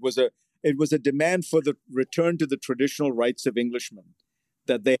revolution. It was a demand for the return to the traditional rights of Englishmen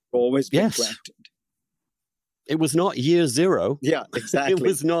that they had always been granted. It was not year zero. Yeah, exactly. It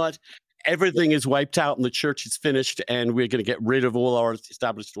was not everything is wiped out and the church is finished and we're going to get rid of all our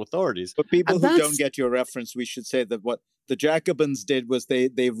established authorities. For people who don't get your reference, we should say that what the Jacobins did was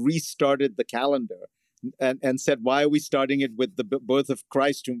they restarted the calendar and said, why are we starting it with the birth of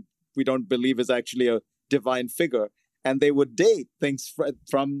Christ, whom we don't believe is actually a divine figure? And they would date things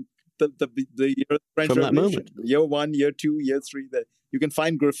from the year of the French Revolution. Year 1, year 2, year 3. You can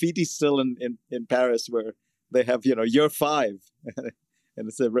find graffiti still in Paris where they have, year 5.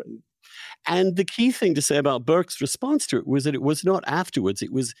 And the key thing to say about Burke's response to it was that it was not afterwards.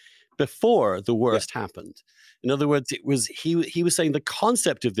 It was before the worst happened. In other words, it was he was saying the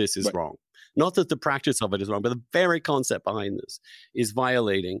concept of this is wrong. Not that the practice of it is wrong, but the very concept behind this is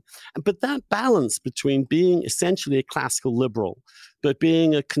violating. But that balance between being essentially a classical liberal, but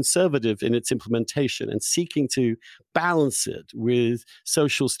being a conservative in its implementation and seeking to balance it with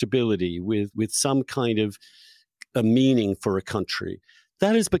social stability, with some kind of a meaning for a country,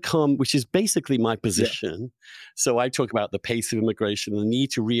 that has become, which is basically my position. Yeah. So I talk about the pace of immigration, the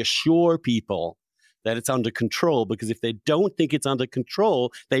need to reassure people that it's under control, because if they don't think it's under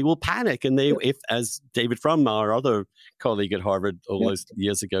control, they will panic. And if, as David Frum, our other colleague at Harvard all those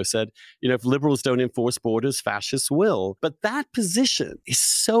years ago said, if liberals don't enforce borders, fascists will. But that position is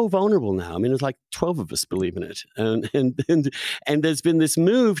so vulnerable now. I mean, there's like 12 of us believe in it. And there's been this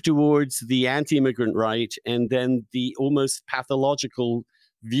move towards the anti-immigrant right, and then the almost pathological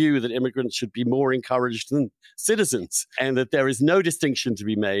view that immigrants should be more encouraged than citizens, and that there is no distinction to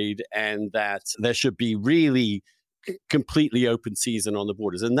be made, and that there should be really completely open season on the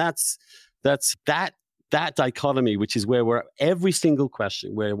borders. And that's that dichotomy, which is where every single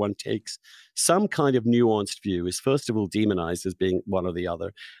question where one takes some kind of nuanced view is first of all demonized as being one or the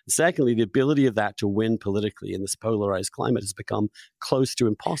other. And secondly, the ability of that to win politically in this polarized climate has become close to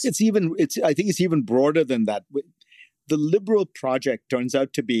impossible. I think it's even broader than that. The liberal project turns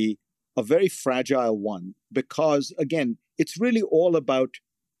out to be a very fragile one because, again, it's really all about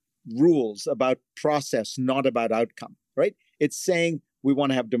rules, about process, not about outcome, right? It's saying we want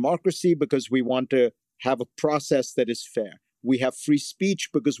to have democracy because we want to have a process that is fair. We have free speech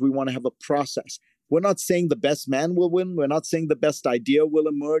because we want to have a process. We're not saying the best man will win. We're not saying the best idea will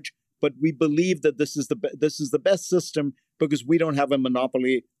emerge, but we believe that this is the best system because we don't have a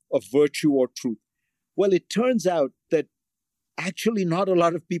monopoly of virtue or truth. Well, it turns out that actually not a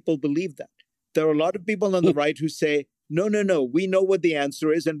lot of people believe that. There are a lot of people on the right who say, no, we know what the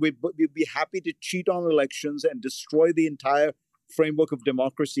answer is, and we'd be happy to cheat on elections and destroy the entire framework of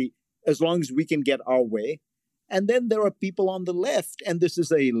democracy as long as we can get our way. And then there are people on the left, and this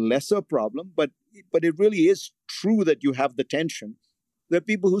is a lesser problem, but it really is true that you have the tension. There are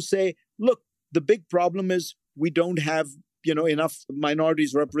people who say, look, the big problem is we don't have, enough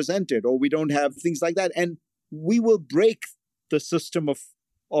minorities represented, or we don't have things like that. And we will break the system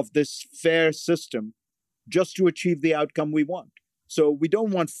of this fair system just to achieve the outcome we want. So we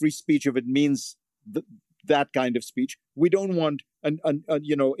don't want free speech if it means that kind of speech. We don't want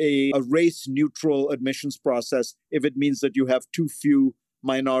a race-neutral admissions process if it means that you have too few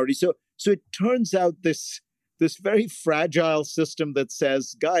minorities. So it turns out this very fragile system that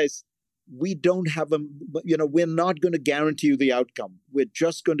says, guys, we don't have we're not going to guarantee you the outcome. We're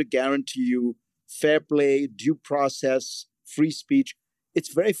just going to guarantee you fair play, due process, free speech.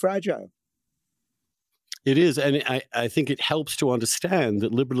 It's very fragile. It is. And I think it helps to understand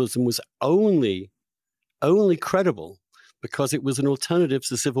that liberalism was only credible because it was an alternative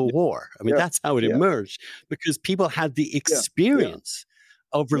to civil war. I mean, that's how it emerged, because people had the experience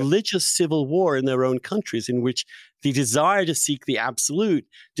of religious civil war in their own countries, in which the desire to seek the absolute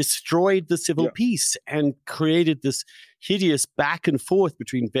destroyed the civil peace and created this hideous back and forth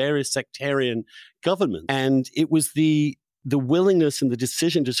between various sectarian governments. And it was the willingness and the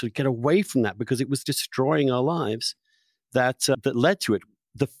decision to sort of get away from that, because it was destroying our lives, that led to it.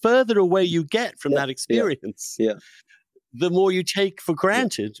 The further away you get from that experience, the more you take for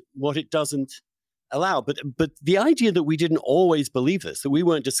granted what it doesn't allow. But the idea that we didn't always believe this, that we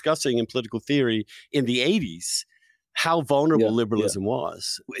weren't discussing in political theory in the 80s how vulnerable liberalism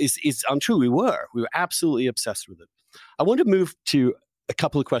was, is untrue. We were absolutely obsessed with it. I want to move to a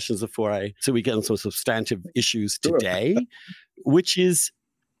couple of questions so we get on some substantive issues today, which is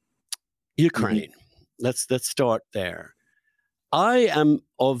Ukraine. Let's start there. I'm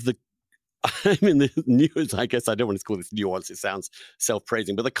in the nuance, I guess I don't want to call this nuance, it sounds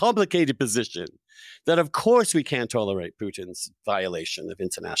self-praising, but the complicated position that, of course, we can't tolerate Putin's violation of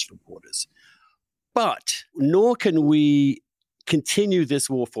international borders. But nor can we continue this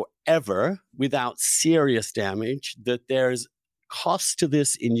war forever without serious damage, that there's cost to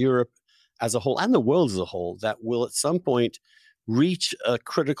this in Europe as a whole and the world as a whole that will at some point reach a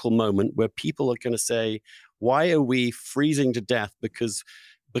critical moment where people are going to say, why are we freezing to death because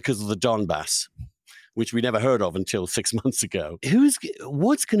of the Donbass, which we never heard of until 6 months ago?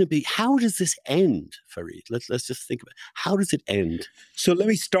 What's going to be? How does this end, Fareed? Let's just think about it. How does it end? So let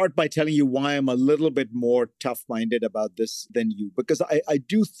me start by telling you why I'm a little bit more tough-minded about this than you, because I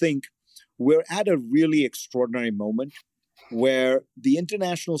do think we're at a really extraordinary moment where the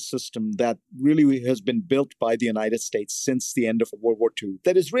international system that really has been built by the United States since the end of World War II,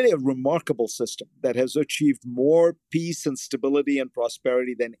 that is really a remarkable system that has achieved more peace and stability and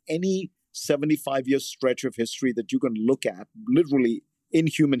prosperity than any 75-year stretch of history that you can look at, literally in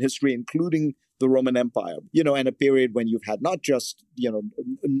human history, including the Roman Empire, and a period when you've had not just,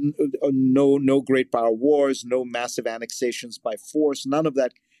 no great power wars, no massive annexations by force, none of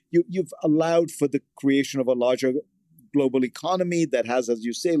that. You've allowed for the creation of a larger global economy that has, as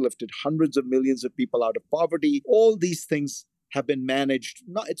you say, lifted hundreds of millions of people out of poverty. All these things have been managed.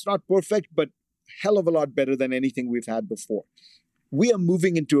 It's not perfect, but hell of a lot better than anything we've had before. We are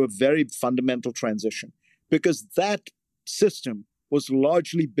moving into a very fundamental transition because that system was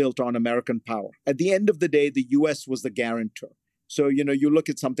largely built on American power. At the end of the day, the US was the guarantor. So, you look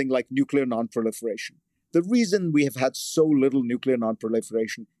at something like nuclear nonproliferation. The reason we have had so little nuclear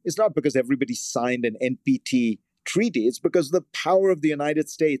nonproliferation is not because everybody signed an NPT treaty. It's because the power of the United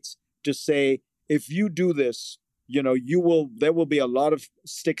States to say, if you do this, there will be a lot of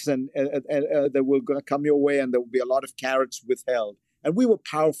sticks and that will come your way, and there will be a lot of carrots withheld. And we were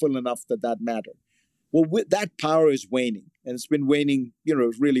powerful enough that mattered. Well, that power is waning, and it's been waning,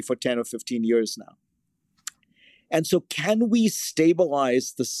 really for 10 or 15 years now. And so can we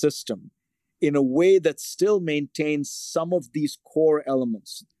stabilize the system in a way that still maintains some of these core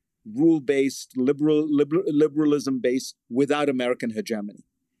elements, rule-based, liberalism-based, without American hegemony?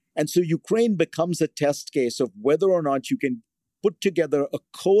 And so Ukraine becomes a test case of whether or not you can put together a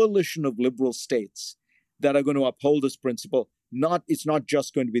coalition of liberal states that are going to uphold this principle. It's not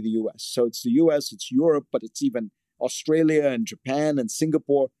just going to be the US. So it's the US, it's Europe, but it's even Australia and Japan and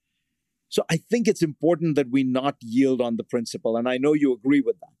Singapore. So I think it's important that we not yield on the principle. And I know you agree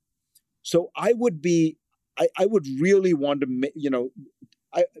with that. So I would really want to,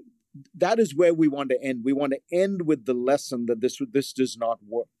 that is where we want to end. We want to end with the lesson that this does not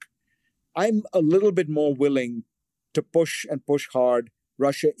work. I'm a little bit more willing to push and push hard.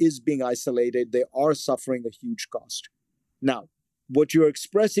 Russia is being isolated. They are suffering a huge cost. Now, what you're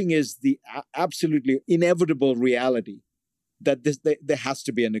expressing is the absolutely inevitable reality that there has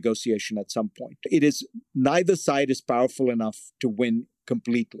to be a negotiation at some point. Neither side is powerful enough to win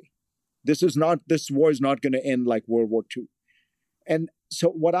completely. This war is not going to end like World War II. And so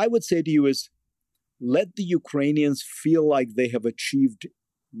what I would say to you is, let the Ukrainians feel like they have achieved,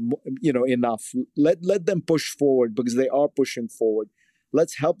 enough. Let them push forward, because they are pushing forward.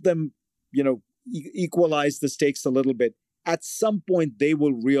 Let's help them, equalize the stakes a little bit. At some point, they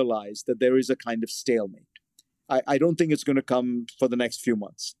will realize that there is a kind of stalemate. I don't think it's going to come for the next few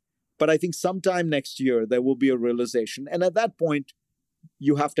months. But I think sometime next year, there will be a realization. And at that point,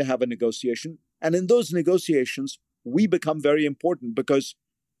 you have to have a negotiation. And in those negotiations, we become very important, because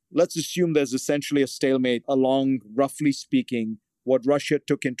let's assume there's essentially a stalemate along, roughly speaking, what Russia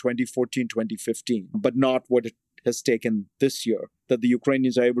took in 2014, 2015, but not what it has taken this year, that the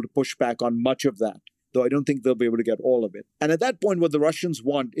Ukrainians are able to push back on much of that, though I don't think they'll be able to get all of it. And at that point, what the Russians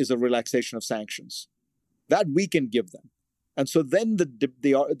want is a relaxation of sanctions. That we can give them. And so then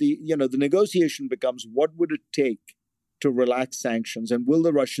the negotiation becomes, what would it take to relax sanctions? And will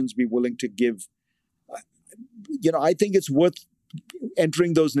the Russians be willing to give? I think it's worth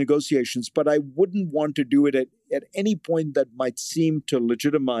entering those negotiations, but I wouldn't want to do it at any point that might seem to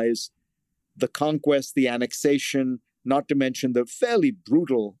legitimize the conquest, the annexation, not to mention the fairly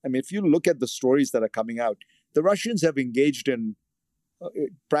brutal. I mean, if you look at the stories that are coming out, the Russians have engaged in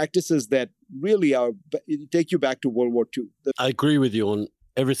practices that really take you back to World War II. I agree with you on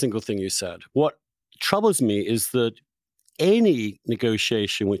every single thing you said. What troubles me is that any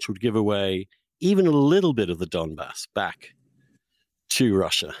negotiation which would give away even a little bit of the Donbass back to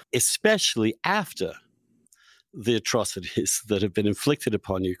Russia, especially after the atrocities that have been inflicted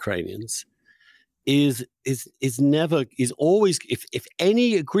upon Ukrainians, is always, if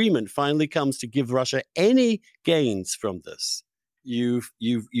any agreement finally comes to give Russia any gains from this, you've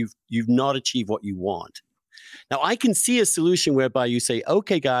not achieved what you want. Now, I can see a solution whereby you say,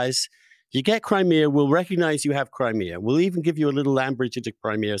 okay, guys, you get Crimea, we'll recognize you have Crimea. We'll even give you a little land bridge into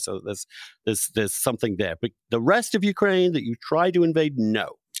Crimea, so there's something there. But the rest of Ukraine that you try to invade,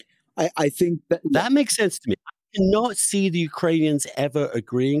 no. I think that makes sense to me. I cannot see the Ukrainians ever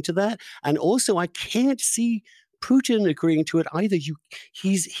agreeing to that. And also, I can't see Putin agreeing to it either.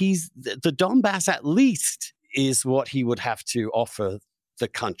 The Donbass at least is what he would have to offer the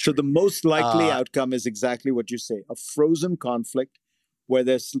country. So the most likely outcome is exactly what you say, a frozen conflict where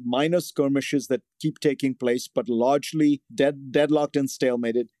there's minor skirmishes that keep taking place, but largely deadlocked and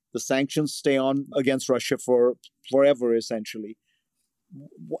stalemated. The sanctions stay on against Russia for forever, essentially.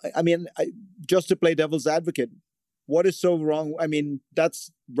 I mean, just to play devil's advocate, what is so wrong? I mean,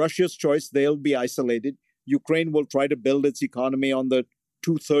 that's Russia's choice. They'll be isolated. Ukraine will try to build its economy on the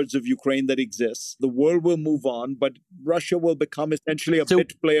 2/3 of Ukraine that exists. The world will move on, but Russia will become essentially a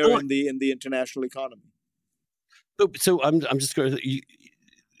bit player in the international economy. So I'm just going to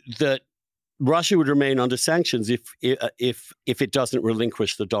that Russia would remain under sanctions if it doesn't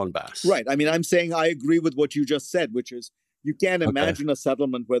relinquish the Donbass. Right. I mean, I'm saying I agree with what you just said, which is you can't imagine a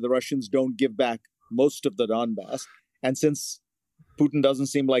settlement where the Russians don't give back most of the Donbass. And since Putin doesn't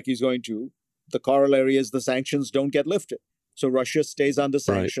seem like he's going to, the corollary is the sanctions don't get lifted. So Russia stays under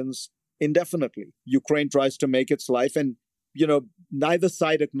sanctions indefinitely. Ukraine tries to make its life, and neither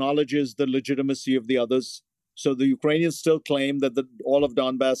side acknowledges the legitimacy of the others. So the Ukrainians still claim that all of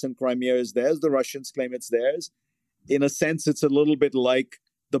Donbass and Crimea is theirs. The Russians claim it's theirs. In a sense, it's a little bit like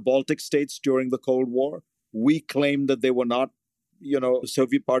the Baltic states during the Cold War. We claimed that they were not,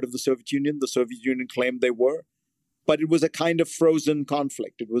 Soviet part of the Soviet Union. The Soviet Union claimed they were. But it was a kind of frozen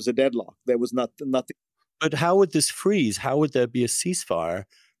conflict. It was a deadlock. There was nothing. But how would this freeze? How would there be a ceasefire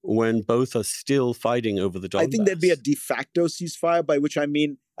when both are still fighting over the Donbass? I think there'd be a de facto ceasefire, by which I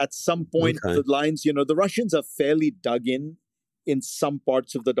mean at some point the lines, the Russians are fairly dug in some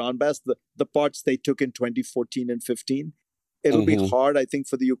parts of the Donbass, the parts they took in 2014 and 15. It'll be hard, I think,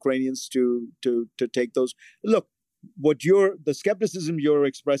 for the Ukrainians to take those. Look, the skepticism you're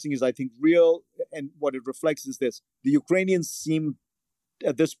expressing is, I think, real, and what it reflects is this. The Ukrainians seem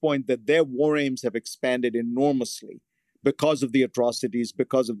at this point that their war aims have expanded enormously because of the atrocities,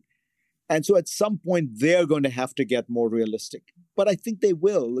 and so at some point they're going to have to get more realistic. But I think they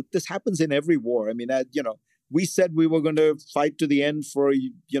will. Look, this happens in every war. I mean, we said we were going to fight to the end for,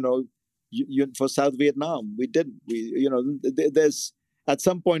 for South Vietnam. We didn't. There's at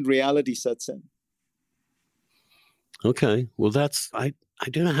some point reality sets in. Okay, well, I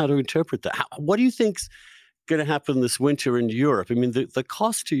don't know how to interpret that. What do you think's going to happen this winter in Europe? I mean, the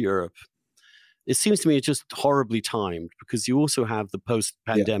cost to Europe, it seems to me it's just horribly timed, because you also have the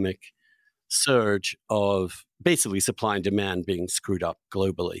post-pandemic surge of basically supply and demand being screwed up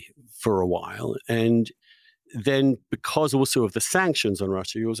globally for a while. And then because also of the sanctions on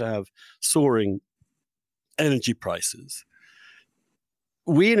Russia, you also have soaring energy prices.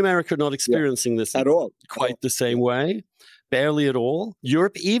 We in America are not experiencing this at all, quite the same way, barely at all.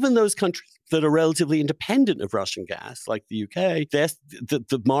 Europe, even those countries that are relatively independent of Russian gas, like the UK,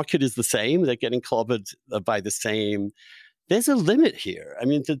 the market is the same. They're getting clobbered by the same. There's a limit here. I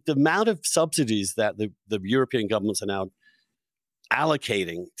mean, the amount of subsidies that the European governments are now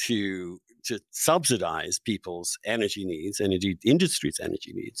allocating to subsidize people's energy needs, energy industry's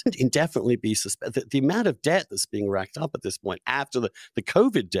energy needs, indefinitely be suspended. The amount of debt that's being racked up at this point, after the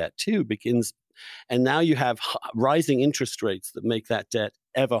COVID debt too begins, and now you have rising interest rates that make that debt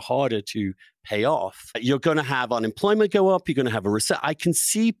ever harder to pay off. You're going to have unemployment go up. You're going to have a recession. I can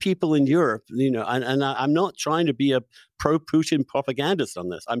see people in Europe, and I'm not trying to be a pro-Putin propagandist on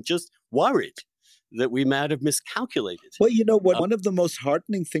this. I'm just worried that we might have miscalculated. Well, you know what? One of the most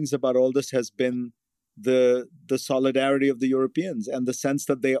heartening things about all this has been the solidarity of the Europeans and the sense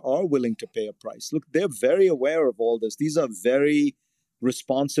that they are willing to pay a price. Look, they're very aware of all this. These are very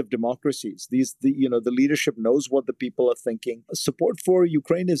responsive democracies. The leadership knows what the people are thinking. Support for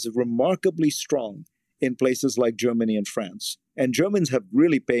Ukraine is remarkably strong in places like Germany and France. And Germans have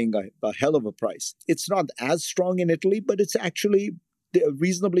really paying a hell of a price. It's not as strong in Italy, but it's actually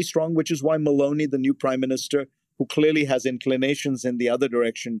reasonably strong, which is why Meloni, the new prime minister, who clearly has inclinations in the other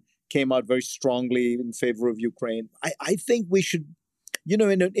direction, came out very strongly in favor of Ukraine. I think we should,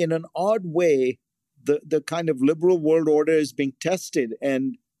 in an odd way, the kind of liberal world order is being tested.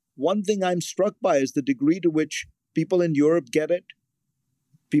 And one thing I'm struck by is the degree to which people in Europe get it.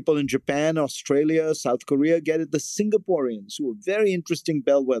 People in Japan, Australia, South Korea get it. The Singaporeans, who are very interesting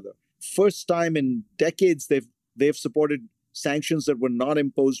bellwether. First time in decades they've supported sanctions that were not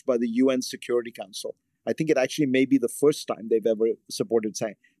imposed by the UN Security Council. I think it actually may be the first time they've ever supported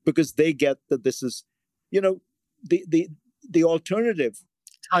sanctions, because they get that this is, the alternative.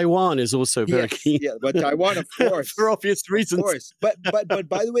 Taiwan is also very keen. Yeah, but Taiwan, of course, for obvious reasons. Of course, but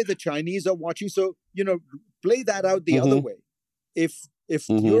by the way, the Chinese are watching. So play that out the other way. If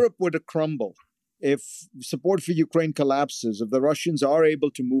Europe were to crumble, if support for Ukraine collapses, if the Russians are able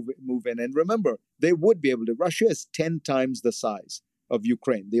to move in, and remember, they would be able to. Russia is 10 times the size of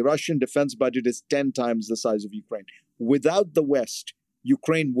Ukraine. The Russian defense budget is 10 times the size of Ukraine. Without the West,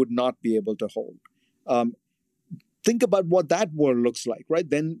 Ukraine would not be able to hold. Think about what that world looks like, right?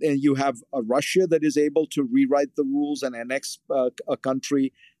 Then you have a Russia that is able to rewrite the rules and annex a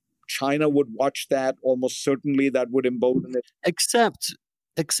country. China would watch that. Almost certainly that would embolden it. Except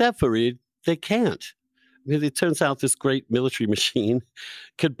for it, they can't. I mean, it turns out this great military machine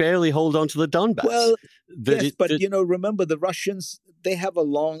could barely hold on to the Donbass. Well, remember the Russians, they have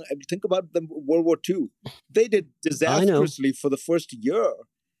think about them, World War II. They did disastrously for the first year.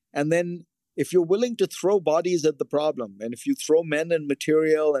 And then if you're willing to throw bodies at the problem, and if you throw men and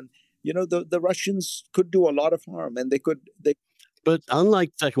material, and, the Russians could do a lot of harm, and they But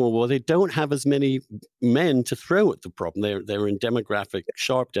unlike the Second World War, they don't have as many men to throw at the problem. They're in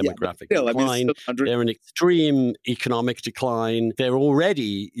sharp demographic decline. They're in extreme economic decline. They're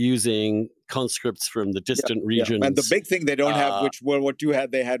already using conscripts from the distant regions. Yeah. And the big thing they don't have, which World War II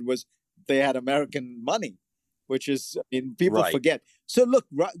they had American money, which is, people forget. So look,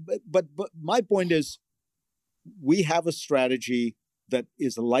 but my point is, we have a strategy that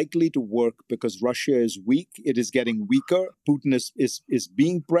is likely to work because Russia is weak. It is getting weaker. Putin is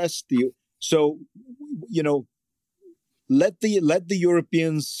being pressed. Let the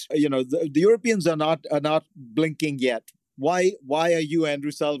Europeans. The Europeans are not blinking yet. Why are you,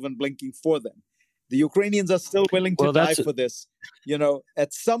 Andrew Sullivan, blinking for them? The Ukrainians are still willing to die for this.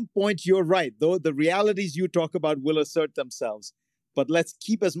 At some point, you're right. Though the realities you talk about will assert themselves. But let's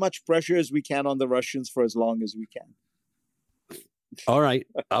keep as much pressure as we can on the Russians for as long as we can. All right,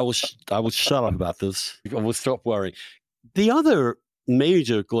 I will shut up about this. I will stop worrying. The other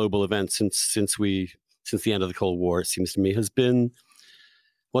major global event since the end of the Cold War, it seems to me, has been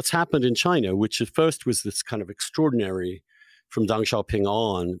what's happened in China, which at first was this kind of extraordinary, from Deng Xiaoping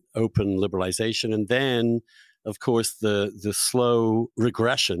on, open liberalization, and then, of course, the slow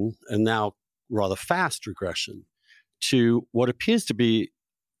regression, and now rather fast regression, to what appears to be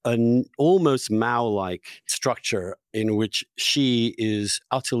an almost Mao-like structure in which Xi is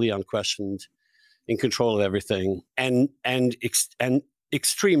utterly unquestioned, in control of everything, and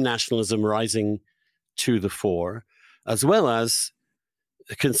extreme nationalism rising to the fore, as well as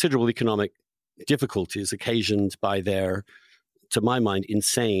considerable economic difficulties occasioned by their, to my mind,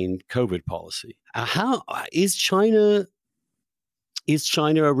 insane COVID policy. How is China? Is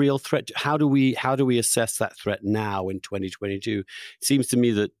China a real threat? How do we assess that threat now in 2022? It seems to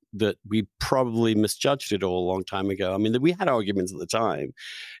me that we probably misjudged it all a long time ago. I mean, we had arguments at the time.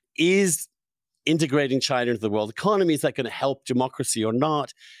 Is integrating China into the world economy, is that going to help democracy or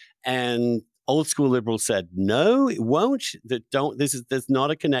not? And old school liberals said, no, it won't. There's not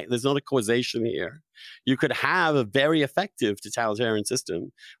a causation here. You could have a very effective totalitarian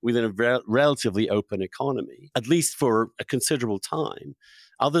system within a relatively open economy, at least for a considerable time.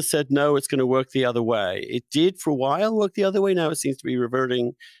 Others said, no, it's going to work the other way. It did for a while work the other way. Now it seems to be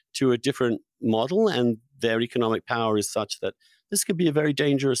reverting to a different model, and their economic power is such that this could be a very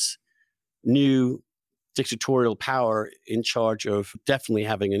dangerous new dictatorial power in charge of definitely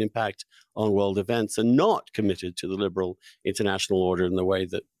having an impact on world events and not committed to the liberal international order in the way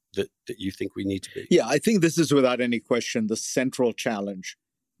that you think we need to be. Yeah, I think this is without any question the central challenge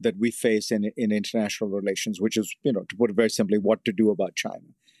that we face in international relations, which is, to put it very simply, what to do about China.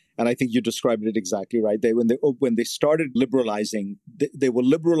 And I think you described it exactly right. When they started liberalizing, they were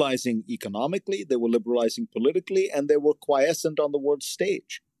liberalizing economically, they were liberalizing politically, and they were quiescent on the world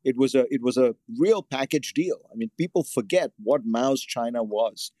stage. It was a real package deal. I mean, people forget what Mao's China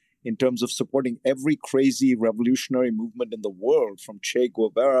was in terms of supporting every crazy revolutionary movement in the world, from Che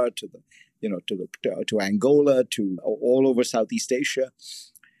Guevara to Angola to all over Southeast Asia.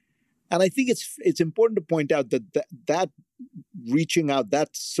 And I think it's important to point out that reaching out, that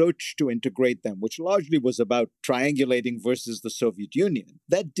search to integrate them, which largely was about triangulating versus the Soviet Union,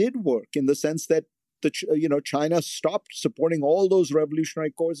 that did work in the sense that China stopped supporting all those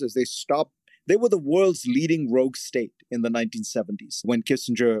revolutionary causes. They were the world's leading rogue state in the 1970s when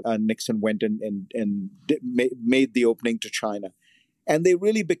Kissinger and Nixon went and made the opening to China. And they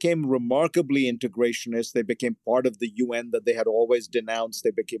really became remarkably integrationist. They became part of the UN that they had always denounced.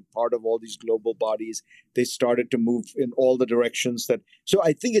 They became part of all these global bodies. They started to move in all the directions that... So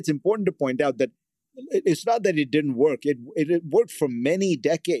I think it's important to point out that it's not that it didn't work. It worked for many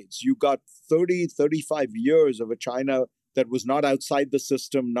decades. You got 30, 35 years of a China that was not outside the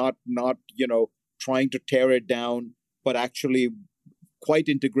system, not trying to tear it down, but actually quite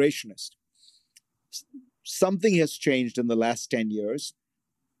integrationist. Something has changed in the last 10 years.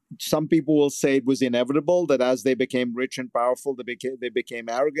 Some people will say it was inevitable, that as they became rich and powerful, they became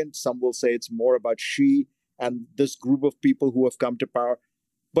arrogant. Some will say it's more about Xi and this group of people who have come to power.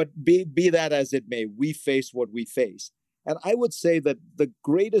 But be that as it may, we face what we face. And I would say that the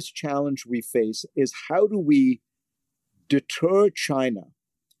greatest challenge we face is how do we deter China,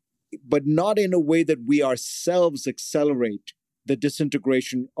 but not in a way that we ourselves accelerate the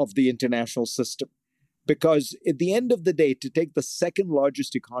disintegration of the international system. Because at the end of the day, to take the second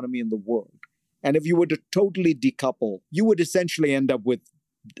largest economy in the world, and if you were to totally decouple, you would essentially end up with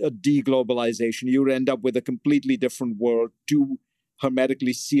a deglobalization. You would end up with a completely different world, two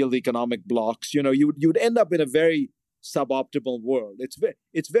hermetically sealed economic blocks. You'd end up in a very suboptimal world.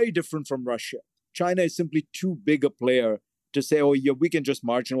 It's very different from Russia. China is simply too big a player to say, oh, yeah, we can just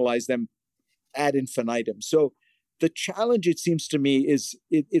marginalize them ad infinitum. So the challenge, it seems to me, is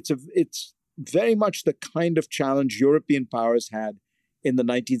it's very much the kind of challenge European powers had in the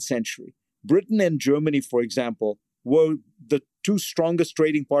 19th century. Britain and Germany, for example, were the two strongest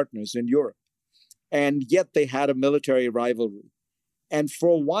trading partners in Europe. And yet they had a military rivalry. And for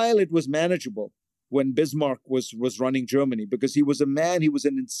a while, it was manageable when Bismarck was running Germany, because he was an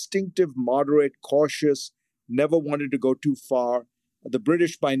instinctive, moderate, cautious, never wanted to go too far. The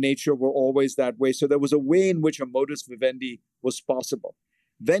British by nature were always that way. So there was a way in which a modus vivendi was possible.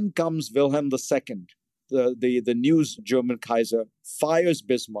 Then comes Wilhelm II, the new German Kaiser, fires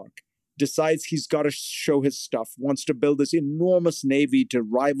Bismarck, decides he's got to show his stuff, wants to build this enormous navy to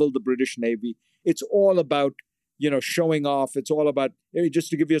rival the British Navy. It's all about showing off. It's all about, just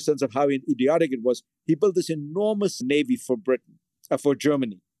to give you a sense of how idiotic it was, he built this enormous navy for for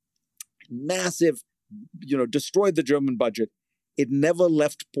Germany. Massive, destroyed the German budget. It never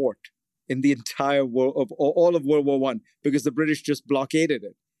left port in the entire world of all of World War I because the British just blockaded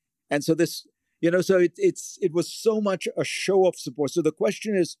it. And so this, it was so much a show of support. So the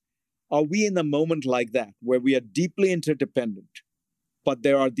question is, are we in a moment like that where we are deeply interdependent, but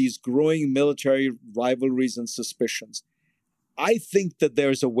there are these growing military rivalries and suspicions? I think that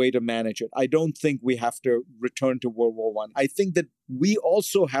there's a way to manage it. I don't think we have to return to World War I. I think that we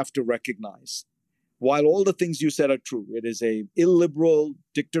also have to recognize, while all the things you said are true, it is a illiberal,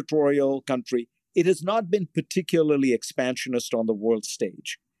 dictatorial country. It has not been particularly expansionist on the world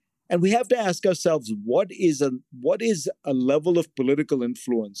stage. And we have to ask ourselves, what is a level of political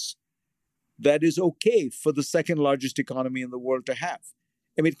influence that is okay for the second largest economy in the world to have?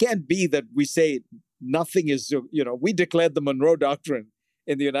 I mean, it can't be that we say nothing is, we declared the Monroe Doctrine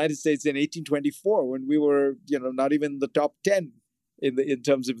in the United States in 1824 when we were, not even the top 10 in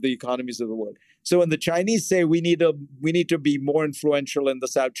terms of the economies of the world. So when the Chinese say we need to be more influential in the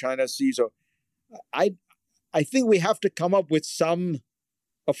South China Sea, so I think we have to come up with some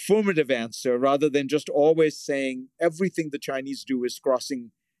affirmative answer rather than just always saying everything the Chinese do is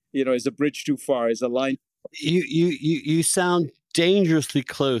crossing, is a bridge too far, is a line. You sound dangerously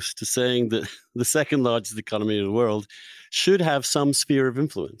close to saying that the second largest economy in the world should have some sphere of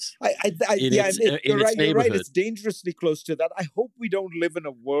influence. You're right. It's dangerously close to that. I hope we don't live in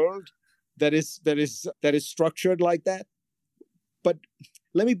a world that is structured like that. But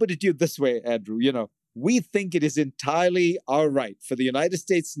let me put it to you this way, Andrew. We think it is entirely our right for the United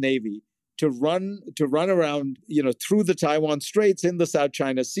States Navy to run around, through the Taiwan Straits, in the South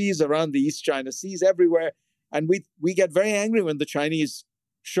China Seas, around the East China Seas, everywhere. And we get very angry when the Chinese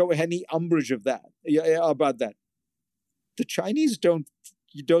show any umbrage of that, about that. The Chinese don't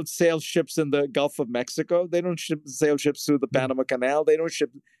sail ships in the Gulf of Mexico. They don't sail ships through the Panama Canal. They don't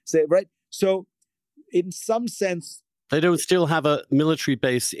right? So in some sense, they don't still have a military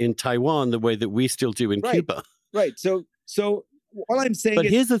base in Taiwan the way that we still do in Cuba. Right. So all I'm saying is... But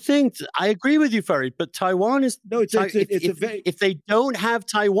here's the thing. I agree with you, Farid, but Taiwan is... No, if they don't have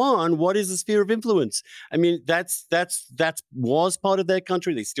Taiwan, what is the sphere of influence? I mean, that was part of their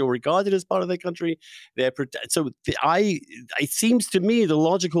country. They still regard it as part of their country. It seems to me the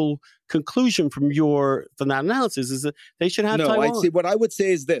logical conclusion from that analysis is that they should have Taiwan. What I would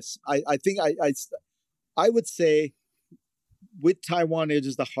say is this. I would say with Taiwan, it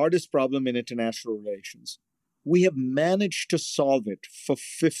is the hardest problem in international relations. We have managed to solve it for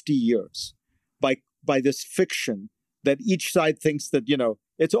 50 years by this fiction that each side thinks that,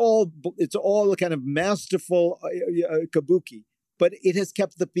 it's all kind of masterful kabuki, but it has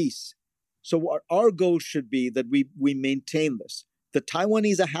kept the peace. So our goal should be that we maintain this. The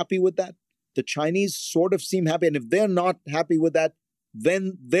Taiwanese are happy with that. The Chinese sort of seem happy. And if they're not happy with that,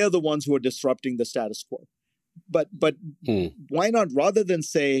 then they're the ones who are disrupting the status quo. But why not, rather than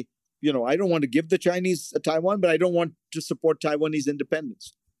say, I don't want to give the Chinese Taiwan, but I don't want to support Taiwanese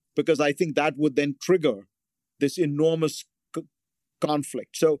independence, because I think that would then trigger this enormous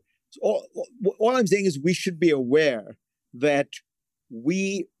conflict. So all I'm saying is we should be aware that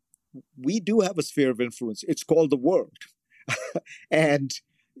we do have a sphere of influence. It's called the world. And,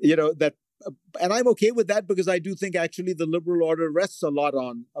 and I'm okay with that, because I do think actually the liberal order rests a lot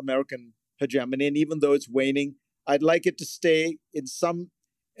on American hegemony. And even though it's waning, I'd like it to stay in some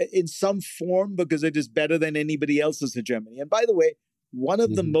form, because it is better than anybody else's hegemony. And by the way, one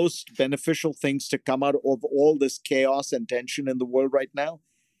of the most beneficial things to come out of all this chaos and tension in the world right now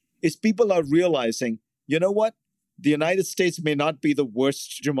is people are realizing, you know what? The United States may not be the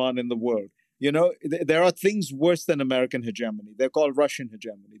worst hegemon in the world. There are things worse than American hegemony. They're called Russian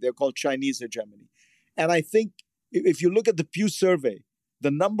hegemony. They're called Chinese hegemony. And I think if you look at the Pew survey,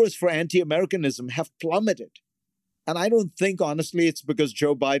 the numbers for anti-Americanism have plummeted. And I don't think, honestly, it's because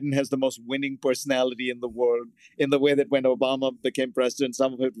Joe Biden has the most winning personality in the world, in the way that when Obama became president,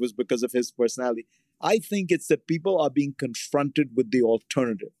 some of it was because of his personality. I think it's that people are being confronted with the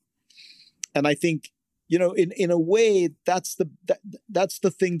alternative. And I think, in a way, that's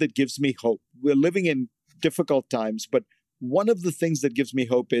the thing that gives me hope. We're living in difficult times, but one of the things that gives me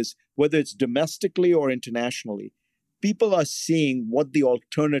hope is, whether it's domestically or internationally, people are seeing what the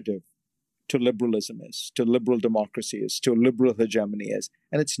alternative to liberalism is, to liberal democracy is, to liberal hegemony is.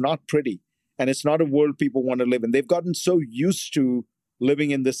 And it's not pretty. And it's not a world people want to live in. They've gotten so used to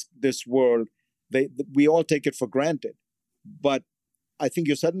living in this world, we all take it for granted. But I think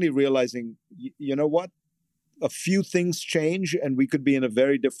you're suddenly realizing, you know what? A few things change and we could be in a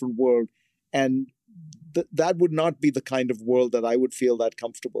very different world. And that would not be the kind of world that I would feel that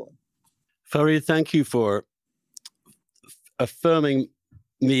comfortable in. Farid, thank you for affirming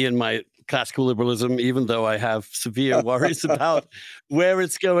me and my classical liberalism, even though I have severe worries about where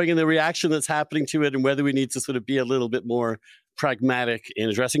it's going and the reaction that's happening to it, and whether we need to sort of be a little bit more pragmatic in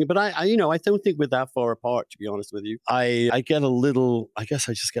addressing it. But I don't think we're that far apart, to be honest with you. I just get a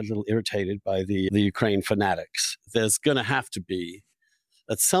little irritated by the Ukraine fanatics. There's going to have to be,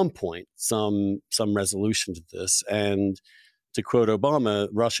 at some point, some resolution to this. And to quote Obama,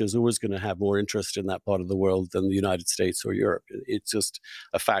 Russia is always going to have more interest in that part of the world than the United States or Europe. It's just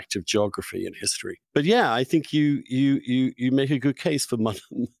a fact of geography and history. But yeah, I think you make a good case for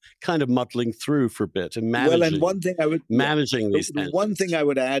kind of muddling through for a bit and managing. And one thing I would managing these tensions. One thing I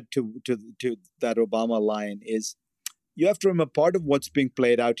would add to that Obama line is, you have to remember, part of what's being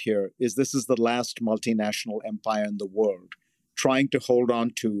played out here is this is the last multinational empire in the world trying to hold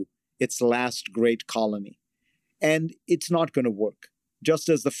on to its last great colony. And it's not going to work, just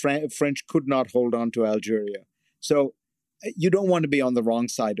as the French could not hold on to Algeria. So you don't want to be on the wrong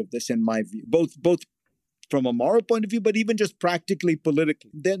side of this, in my view, both from a moral point of view, but even just practically,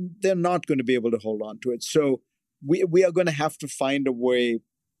 politically. Then they're not going to be able to hold on to it. So we are going to have to find a way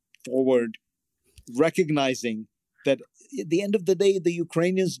forward, recognizing that at the end of the day, the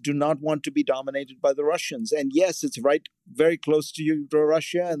Ukrainians do not want to be dominated by the Russians. And yes, it's right very close to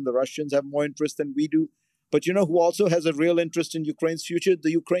Russia, and the Russians have more interest than we do. But you know who also has a real interest in Ukraine's future?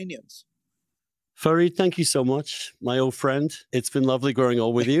 The Ukrainians. Farid, thank you so much, my old friend. It's been lovely growing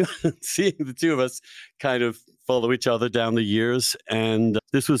old with you, seeing the two of us kind of follow each other down the years. And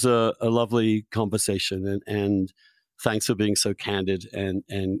this was a lovely conversation. And thanks for being so candid and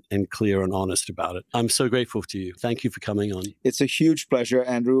clear and honest about it. I'm so grateful to you. Thank you for coming on. It's a huge pleasure,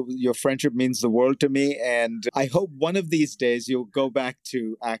 Andrew. Your friendship means the world to me. And I hope one of these days you'll go back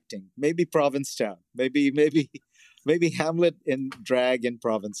to acting. Maybe Provincetown. Maybe Hamlet in drag in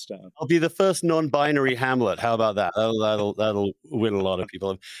Provincetown. I'll be the first non-binary Hamlet. How about that? That'll win a lot of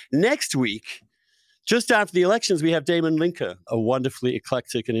people. Next week, just after the elections, we have Damon Linker, a wonderfully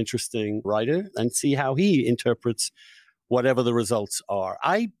eclectic and interesting writer, and see how he interprets whatever the results are.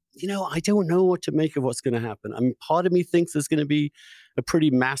 I don't know what to make of what's going to happen. I mean, part of me thinks there's going to be a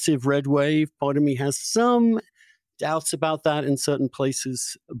pretty massive red wave. Part of me has some doubts about that in certain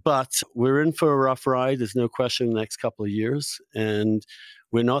places, but we're in for a rough ride. There's no question in the next couple of years. And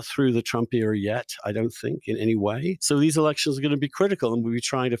we're not through the Trump era yet, I don't think, in any way. So these elections are going to be critical, and we'll be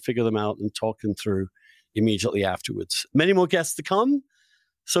trying to figure them out and talk them through immediately afterwards. Many more guests to come.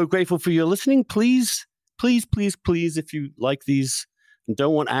 So grateful for your listening. Please, if you like these and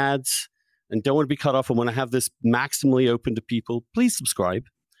don't want ads and don't want to be cut off and want to have this maximally open to people, please subscribe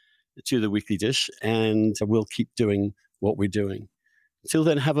to The Weekly Dish, and we'll keep doing what we're doing. Until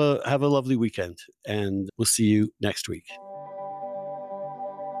then, have a lovely weekend, and we'll see you next week.